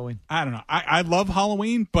part of Halloween? I don't know. I love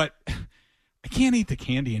Halloween, but I can't eat the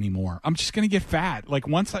candy anymore. I'm just going to get fat. Like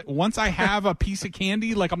once I have a piece of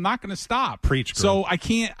candy, like I'm not going to stop. Preach, girl. So I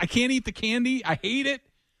can't eat the candy. I hate it.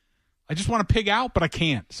 I just want to pig out, but I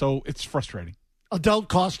can't. So it's frustrating. Adult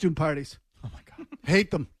costume parties. Oh my God.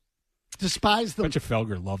 Hate them. Despise them. A bunch of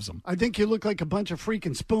Felger loves them. I think you look like a bunch of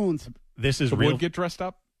freaking spoons. This is so real. Would get dressed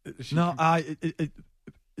up? No,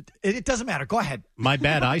 it doesn't matter. Go ahead. My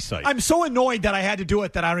bad eyesight. I'm so annoyed that I had to do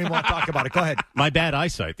it that I don't even want to talk about it. Go ahead. My bad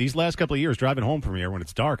eyesight. These last couple of years, driving home from here when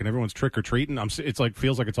it's dark and everyone's trick or treating,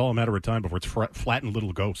 feels like it's all a matter of time before it's flattened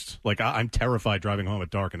little ghosts. Like I'm terrified driving home at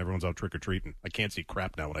dark and everyone's out trick or treating. I can't see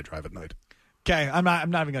crap now when I drive at night. Okay, I'm not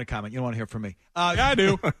even going to comment. You don't want to hear from me. Yeah, I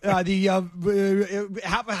do.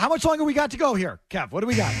 How much longer we got to go here, Kev? What do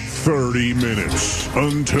we got? 30 minutes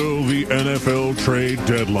until the NFL trade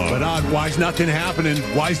deadline. But why is nothing happening?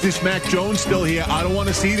 Why is this Mac Jones still here? I don't want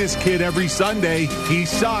to see this kid every Sunday. He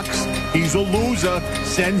sucks. He's a loser.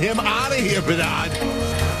 Send him out of here, Bedard.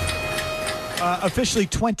 Officially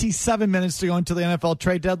 27 minutes to go into the NFL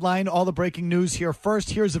trade deadline. All the breaking news here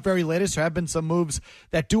first. Here's the very latest. There have been some moves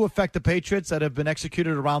that do affect the Patriots that have been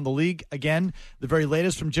executed around the league. Again, the very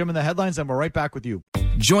latest from Jim in the headlines, and we're right back with you.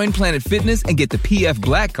 Join Planet Fitness and get the PF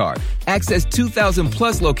Black Card. Access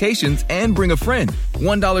 2,000+ locations and bring a friend.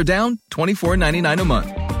 $1 down, $24.99 a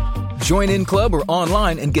month. Join in club or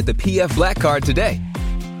online and get the PF Black Card today.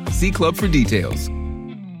 See club for details.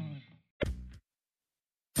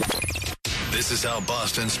 This is how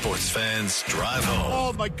Boston sports fans drive home.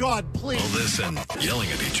 Oh, my God, please. Well, listen,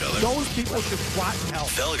 yelling at each other. Those people should rot in hell.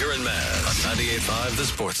 Felger and Mazz on 98.5 The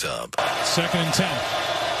Sports Hub. 2nd and 10.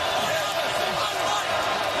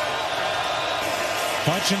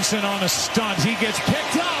 Hutchinson on a stunt. He gets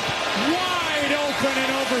picked up. Wide open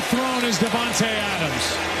and overthrown is Davante Adams.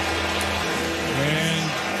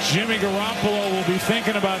 And Jimmy Garoppolo will be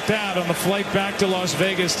thinking about that on the flight back to Las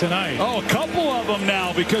Vegas tonight. Oh, a couple of them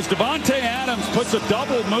now, because Davante Adams puts a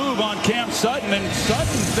double move on Cam Sutton, and Sutton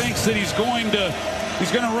thinks that he's going to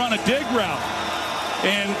run a dig route.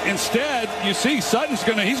 And instead, you see Sutton's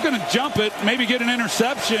he's going to jump it, maybe get an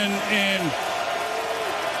interception, and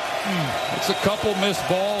it's a couple missed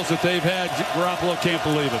balls that they've had. Garoppolo can't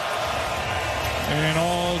believe it. And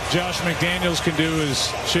all Josh McDaniels can do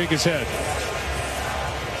is shake his head.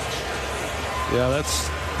 Yeah,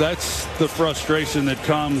 that's the frustration that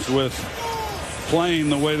comes with playing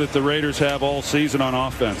the way that the Raiders have all season on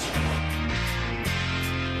offense.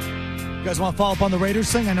 You guys want to follow up on the Raiders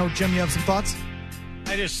thing? I know, Jim, you have some thoughts?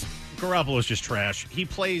 Garoppolo's just trash. He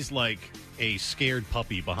plays like a scared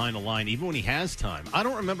puppy behind the line, even when he has time. I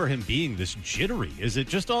don't remember him being this jittery. Is it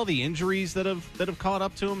just all the injuries that have caught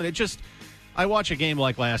up to him? And I watch a game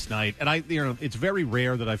like last night, and it's very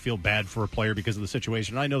rare that I feel bad for a player because of the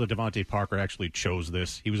situation. I know that Devontae Parker actually chose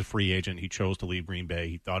this. He was a free agent. He chose to leave Green Bay.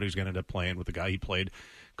 He thought he was going to end up playing with the guy he played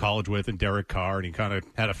college with, and Derek Carr, and he kind of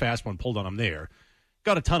had a fast one pulled on him there.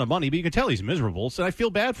 Got a ton of money, but you can tell he's miserable, so I feel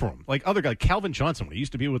bad for him. Like other guy, Calvin Johnson, when he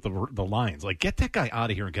used to be with the Lions. Like, get that guy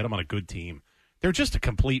out of here and get him on a good team. They're just a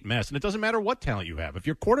complete mess, and it doesn't matter what talent you have. If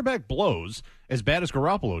your quarterback blows as bad as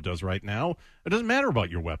Garoppolo does right now, it doesn't matter about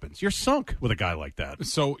your weapons. You're sunk with a guy like that.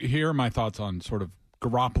 So here are my thoughts on sort of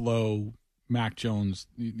Garoppolo, Mac Jones,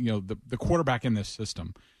 the quarterback in this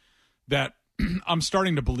system, that I'm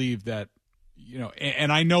starting to believe that,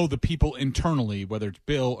 and I know the people internally, whether it's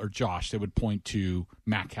Bill or Josh, they would point to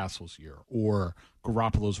Matt Castle's year or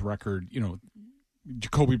Garoppolo's record,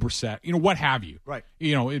 Jacoby Brissett, what have you. Right.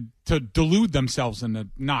 To delude themselves into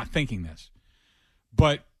not thinking this.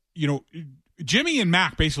 But, Jimmy and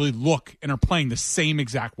Mac basically look and are playing the same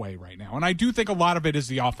exact way right now. And I do think a lot of it is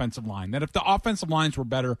the offensive line, that if the offensive lines were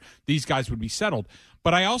better, these guys would be settled.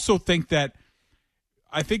 But I also think that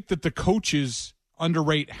the coaches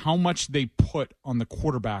underrate how much they put on the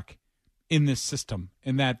quarterback in this system,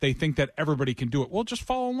 and that they think that everybody can do it. Well, just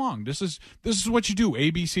follow along. This is what you do,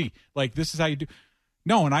 ABC. Like, this is how you do.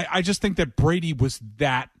 No, and I just think that Brady was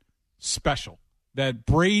that special, that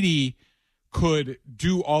Brady could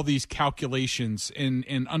do all these calculations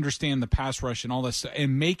and understand the pass rush and all this stuff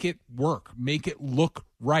and make it work, make it look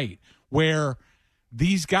right, where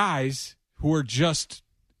these guys who are just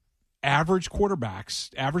average quarterbacks,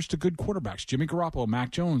 average to good quarterbacks, Jimmy Garoppolo,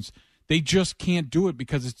 Mac Jones, they just can't do it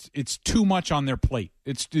because it's too much on their plate.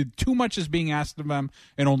 It's too much is being asked of them,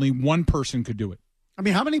 and only one person could do it. I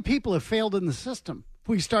mean, how many people have failed in the system if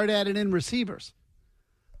we start adding in receivers?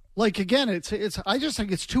 Like, again, it's. I just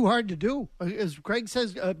think it's too hard to do. As Greg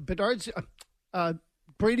says, Bedard's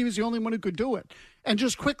Brady was the only one who could do it. And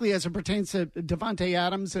just quickly, as it pertains to Davante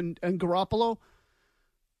Adams and Garoppolo,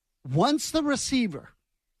 once the receiver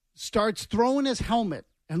starts throwing his helmet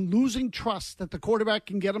and losing trust that the quarterback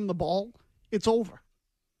can get him the ball, it's over.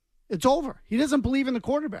 It's over. He doesn't believe in the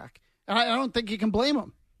quarterback. And I don't think you can blame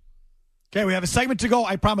him. Okay, we have a segment to go.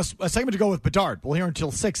 I promise a segment to go with Bedard. We'll hear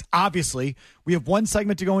until 6. Obviously, we have one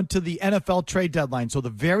segment to go into the NFL trade deadline. So the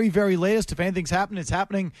very, very latest, if anything's happening, it's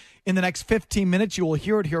happening in the next 15 minutes. You will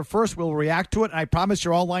hear it here first. We'll react to it. And I promise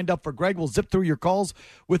you're all lined up for Greg. We'll zip through your calls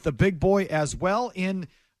with the big boy as well in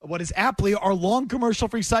what is aptly our long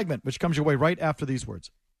commercial-free segment, which comes your way right after these words.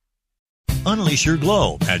 Unleash your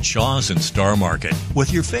glow at Shaw's and Star Market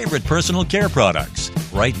with your favorite personal care products.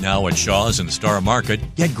 Right now at Shaw's and Star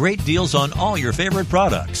Market, get great deals on all your favorite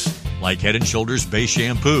products. Like Head & Shoulders Base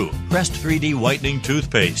Shampoo, Crest 3D Whitening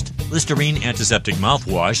Toothpaste, Listerine Antiseptic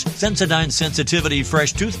Mouthwash, Sensodyne Sensitivity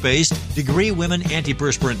Fresh Toothpaste, Degree Women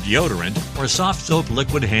Antiperspirant Deodorant, or Soft Soap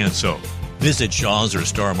Liquid Hand Soap. Visit Shaw's or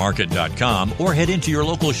StarMarket.com or head into your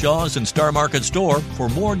local Shaw's and Star Market store for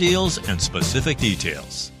more deals and specific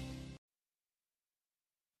details.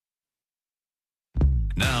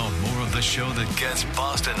 Now, more of the show that gets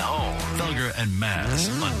Boston home. Felger and Mazz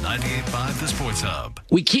on 98.5 The Sports Hub.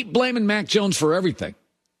 We keep blaming Mac Jones for everything.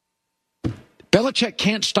 Belichick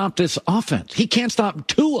can't stop this offense. He can't stop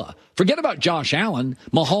Tua. Forget about Josh Allen,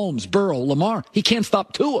 Mahomes, Burrow, Lamar. He can't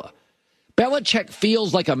stop Tua. Belichick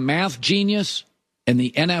feels like a math genius, and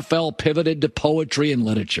the NFL pivoted to poetry and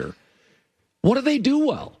literature. What do they do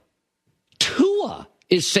well? Tua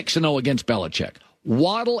is 6-0 against Belichick.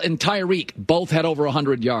 Waddle and Tyreek both had over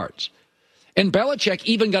 100 yards. And Belichick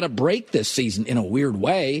even got a break this season in a weird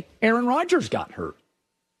way. Aaron Rodgers got hurt.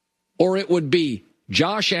 Or it would be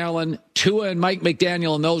Josh Allen, Tua and Mike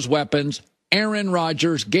McDaniel and those weapons, Aaron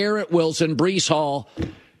Rodgers, Garrett Wilson, Breece Hall,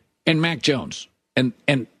 and Mac Jones. And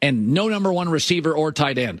no number one receiver or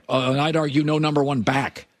tight end. And I'd argue no number one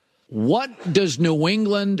back. What does New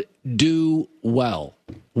England do well?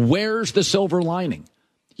 Where's the silver lining?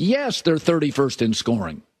 Yes, they're 31st in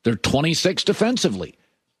scoring. They're 26th defensively.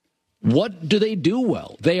 What do they do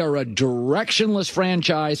well? They are a directionless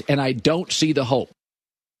franchise, and I don't see the hope.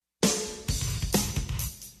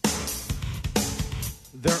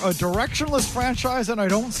 They're a directionless franchise, and I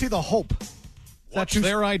don't see the hope. What's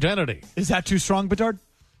their identity? Is that too strong, Bedard?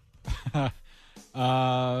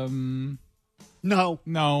 No.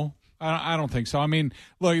 I don't think so. I mean,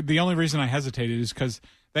 look, the only reason I hesitated is because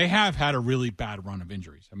they have had a really bad run of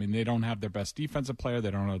injuries. I mean, they don't have their best defensive player.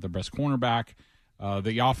 They don't have their best cornerback.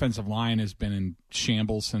 The offensive line has been in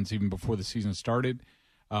shambles since even before the season started.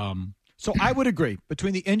 So I would agree.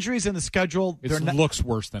 Between the injuries and the schedule, it looks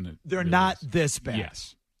worse than it. They're really not is. This bad.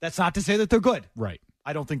 Yes. That's not to say that they're good. Right.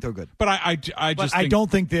 I don't think they're good. But I don't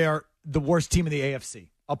think they're the worst team in the AFC.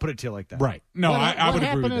 I'll put it to you like that. Right. No, I would agree with that. What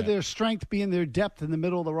happened to their strength being their depth in the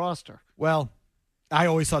middle of the roster? Well, I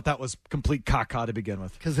always thought that was complete caca to begin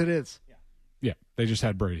with. Because it is. Yeah, they just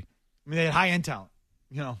had Brady. I mean, they had high-end talent,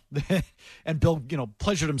 and Bill,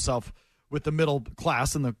 pleasured himself with the middle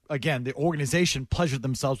class. And the organization pleasured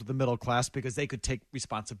themselves with the middle class because they could take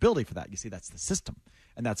responsibility for that. You see, that's the system,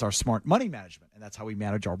 and that's our smart money management, and that's how we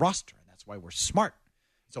manage our roster, and that's why we're smart.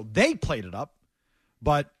 So they played it up,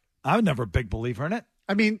 but I was never a big believer in it.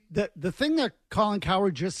 I mean, the thing that Colin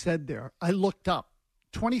Cowherd just said there, I looked up.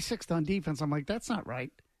 26th on defense. I'm like, that's not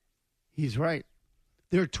right. He's right.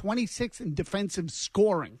 They're 26th in defensive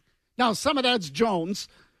scoring. Now, some of that's Jones,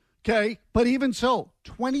 okay? But even so,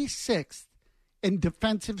 26th in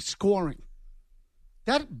defensive scoring.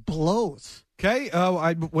 That blows. Okay,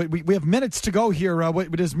 we have minutes to go here.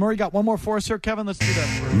 Does Murray got one more for us here, Kevin? Let's do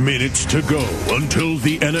that. Minutes to go until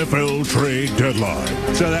the NFL trade deadline.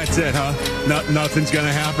 So that's it, huh? Nothing's going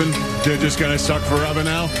to happen? They're just going to suck forever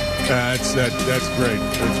now? That's great.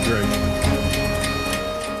 That's great.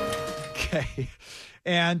 Okay.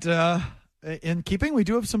 And in keeping, we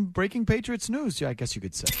do have some breaking Patriots news, I guess you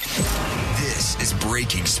could say. This is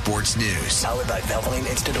breaking sports news. Powered by Valvoline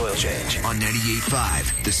Instant Oil Change. On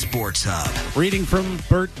 98.5, The Sports Hub. Reading from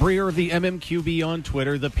Bert Breer of the MMQB on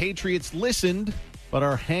Twitter, the Patriots listened but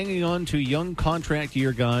are hanging on to young contract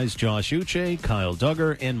year guys Josh Uche, Kyle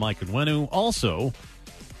Duggar, and Mike Onwenu. Also,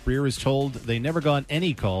 Breer is told they never got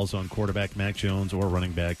any calls on quarterback Mac Jones or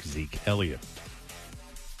running back Zeke Elliott.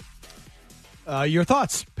 Your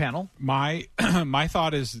thoughts, panel? My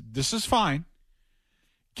thought is this is fine.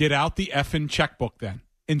 Get out the effing checkbook then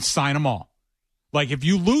and sign them all. Like, if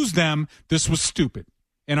you lose them, this was stupid.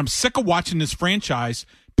 And I'm sick of watching this franchise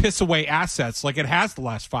piss away assets like it has the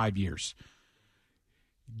last 5 years.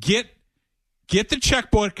 Get the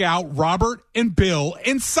checkbook out, Robert and Bill,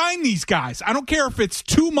 and sign these guys. I don't care if it's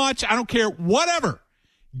too much. I don't care. Whatever.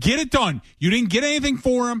 Get it done. You didn't get anything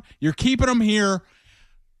for them. You're keeping them here.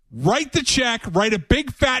 Write the check. Write a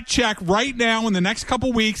big fat check right now in the next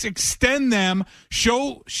couple weeks. Extend them.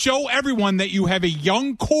 Show everyone that you have a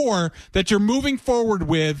young core that you're moving forward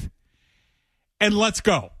with, and let's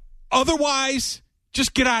go. Otherwise,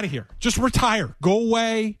 just get out of here. Just retire. Go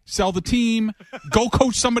away. Sell the team. Go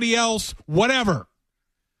coach somebody else. Whatever.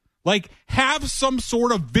 Like, have some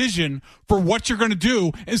sort of vision for what you're going to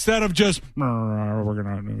do instead of just, we're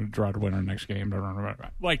going to try to win our next game.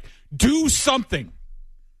 Like, do something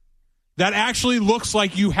that actually looks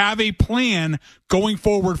like you have a plan going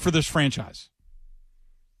forward for this franchise.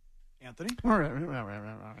 Anthony?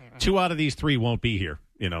 2 out of these 3 won't be here,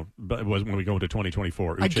 but it was when we go into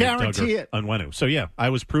 2024. Uche, I guarantee Duggar, it. Unwenu. So, yeah, I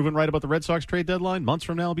was proven right about the Red Sox trade deadline. Months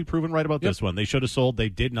from now, I'll be proven right about this one. They should have sold. They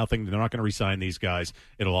did nothing. They're not going to re-sign these guys.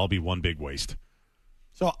 It'll all be one big waste.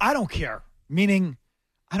 So I don't care. Meaning,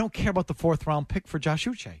 I don't care about the 4th-round pick for Josh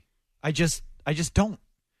Uche. I just don't.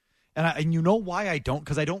 And you know why I don't?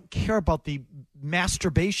 Because I don't care about the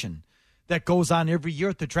masturbation that goes on every year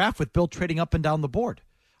at the draft with Bill trading up and down the board.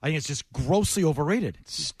 I think it's just grossly overrated.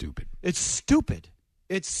 Stupid. It's stupid.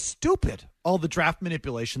 It's stupid, all the draft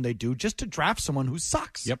manipulation they do just to draft someone who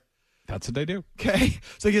sucks. Yep. That's what they do. Okay.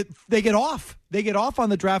 So they get off. They get off on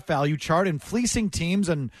the draft value chart and fleecing teams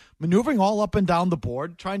and maneuvering all up and down the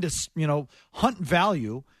board, trying to, hunt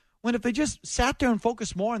value, when if they just sat there and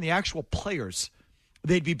focused more on the actual players,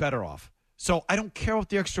 they'd be better off. So I don't care about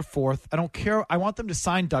the extra 4th. I don't care. I want them to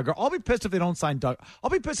sign Duggar. I'll be pissed if they don't sign Duggar. I'll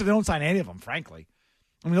be pissed if they don't sign any of them, frankly.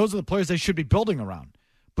 I mean, those are the players they should be building around.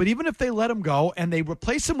 But even if they let him go and they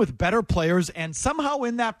replace him with better players and somehow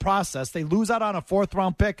in that process they lose out on a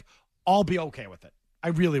 4th-round pick, I'll be okay with it. I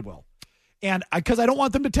really will. And because I don't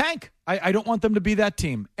want them to tank. I don't want them to be that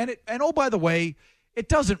team. And oh, by the way, it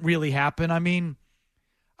doesn't really happen. I mean,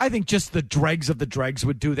 I think just the dregs of the dregs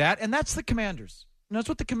would do that. And that's the Commanders. And that's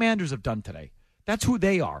what the Commanders have done today. That's who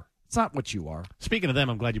they are. It's not what you are. Speaking of them,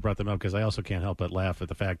 I'm glad you brought them up because I also can't help but laugh at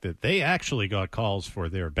the fact that they actually got calls for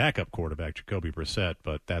their backup quarterback, Jacoby Brissett,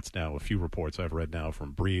 but that's now a few reports I've read now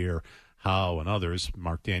from Breer, Howe, and others,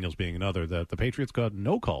 Mark Daniels being another, that the Patriots got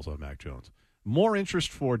no calls on Mac Jones. More interest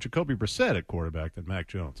for Jacoby Brissett at quarterback than Mac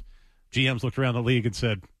Jones. GMs looked around the league and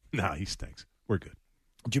said, nah, he stinks. We're good.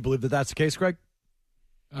 Do you believe that that's the case, Greg?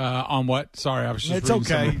 On what? Sorry, I was just It's reading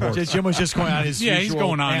some okay. reports. Jim was just going on his he's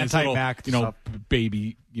going on his little, anti-Mac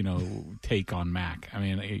baby, take on Mac. I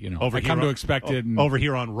mean, over I come to expect it. Over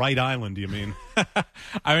here on Wright Island, do you mean?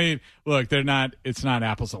 I mean, look, it's not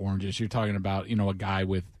apples to oranges. You're talking about, a guy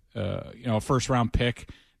with, a first-round pick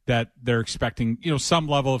that they're expecting, some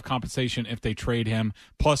level of compensation if they trade him.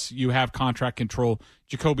 Plus, you have contract control.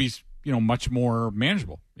 Jacoby's, much more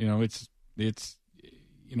manageable. It's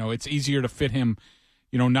easier to fit him.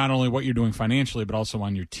 Not only what you're doing financially, but also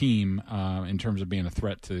on your team in terms of being a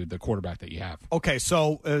threat to the quarterback that you have. Okay,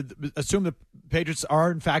 so assume the Patriots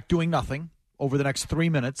are, in fact, doing nothing over the next 3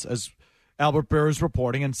 minutes, as Albert Breer is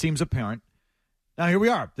reporting, and seems apparent. Now, here we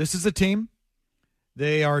are. This is a team.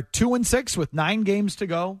 They are 2-6 with 9 games to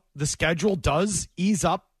go. The schedule does ease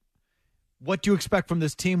up. What do you expect from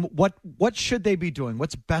this team? What should they be doing?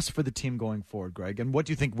 What's best for the team going forward, Greg? And what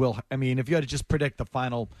do you think if you had to just predict the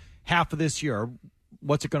final half of this year,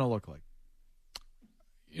 what's it going to look like?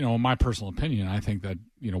 In my personal opinion, I think that,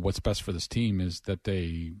 what's best for this team is that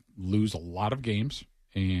they lose a lot of games,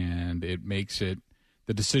 and it makes it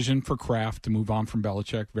the decision for Kraft to move on from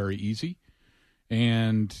Belichick very easy.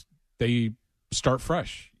 And they start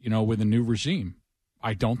fresh, with a new regime.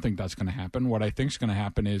 I don't think that's going to happen. What I think is going to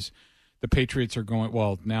happen is the Patriots are going,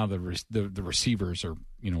 well, now the receivers are,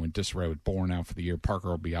 in disarray with Bourne out for the year. Parker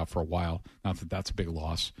will be out for a while. Not that that's a big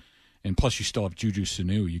loss. And plus, you still have Juju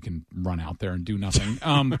Sanu. You can run out there and do nothing.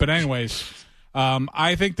 But anyways,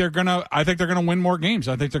 I think they're gonna win more games.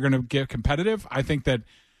 I think they're gonna get competitive. I think that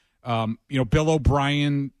Bill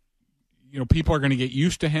O'Brien, people are gonna get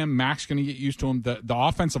used to him. Mac's gonna get used to him. The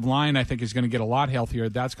offensive line, I think, is gonna get a lot healthier.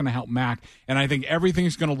 That's gonna help Mac, and I think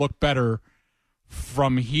everything's gonna look better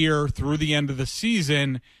from here through the end of the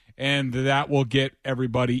season, and that will get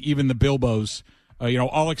everybody, even the Bilbos,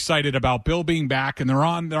 all excited about Bill being back, and they're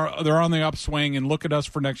on the upswing, and look at us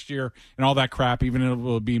for next year and all that crap, even if it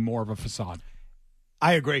will be more of a facade.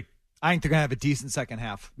 I agree. I think they're going to have a decent second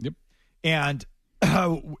half. Yep. And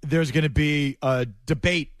there's going to be a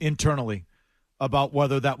debate internally about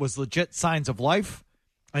whether that was legit signs of life,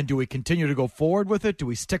 and do we continue to go forward with it? Do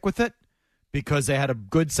we stick with it because they had a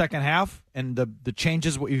good second half and the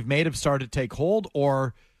changes we've made have started to take hold,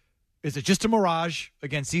 or is it just a mirage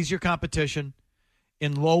against easier competition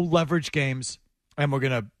in low leverage games, and we're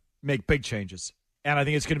going to make big changes? And I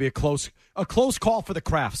think it's going to be a close call for the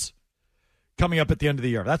Crafts coming up at the end of the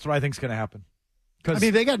year. That's what I think is going to happen. I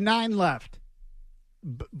mean, they got 9 left.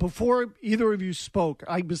 Before either of you spoke,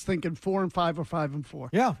 I was thinking 4-5 or 5-4.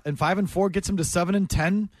 Yeah, and 5-4 gets them to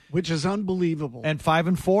 7-10, which is unbelievable. And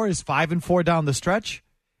 5-4 is 5-4 down the stretch.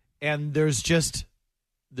 And there's just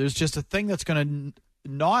a thing that's going to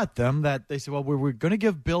gnaw at them that they say, well, we're going to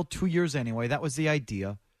give Bill 2 years anyway. That was the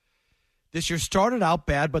idea. This year started out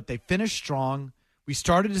bad, but they finished strong. We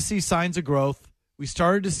started to see signs of growth. We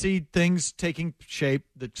started to see things taking shape.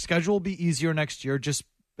 The schedule will be easier next year. Just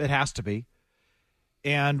it has to be.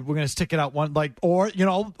 And we're going to stick it out or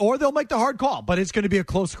they'll make the hard call, but it's going to be a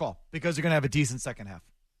close call because they're going to have a decent second half.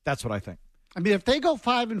 That's what I think. I mean, if they go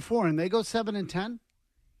 5-4 and they go 7-10,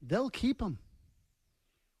 they'll keep them.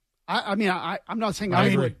 I'm not saying I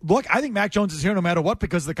agree. Look, I think Mac Jones is here no matter what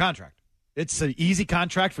because of the contract. It's an easy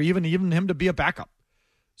contract for even him to be a backup.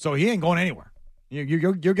 So he ain't going anywhere.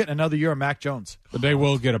 You're getting another year of Mac Jones. But they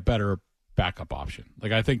will get a better backup option.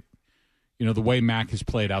 Like, I think, the way Mac has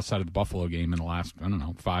played outside of the Buffalo game in the last,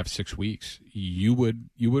 5-6 weeks, you would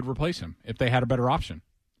replace him if they had a better option.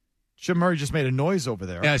 Jim Murray just made a noise over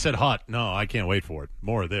there. Yeah, I said hot. No, I can't wait for it.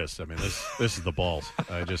 More of this. I mean, this is the balls.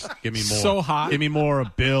 Give me more. So hot. Give me more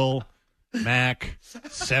of Bill, Mac,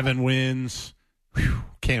 7 wins. Whew,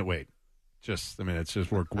 can't wait.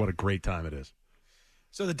 What a great time it is.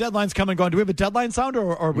 So the deadline's coming and going. Do we have a deadline sound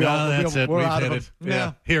or we no, all that's it. We're We've out hit of it. them?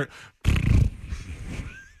 Yeah. Here.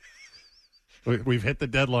 We've hit the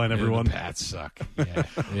deadline, everyone. The Pats suck. Yeah.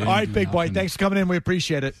 All right, big boy. Thanks for coming in. We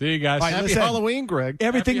appreciate it. See you guys. Right, Happy Halloween, Greg.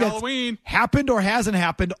 Everything Happy that's Halloween. happened or hasn't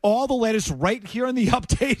happened, all the latest right here in the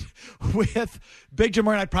update with Big Jim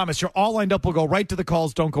Murray. And I promise you're all lined up. We'll go right to the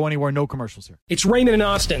calls. Don't go anywhere. No commercials here. It's Raymond and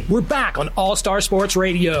Austin. We're back on All-Star Sports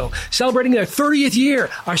Radio. Celebrating their 30th year,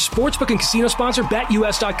 our sportsbook and casino sponsor,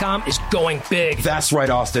 BetUS.com, is going big. That's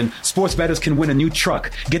right, Austin. Sports bettors can win a new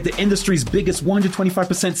truck, get the industry's biggest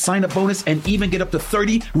 125% sign-up bonus, and even get up to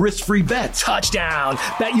 30 risk-free bets. Touchdown.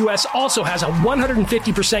 BetUS also has a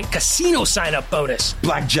 150% casino sign-up bonus.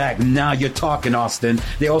 Blackjack, now you're talking, Austin.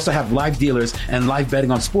 They also have live dealers and live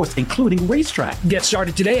betting on sports, including racetrack. Get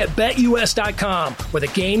started today at BetUS.com, where the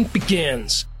game begins.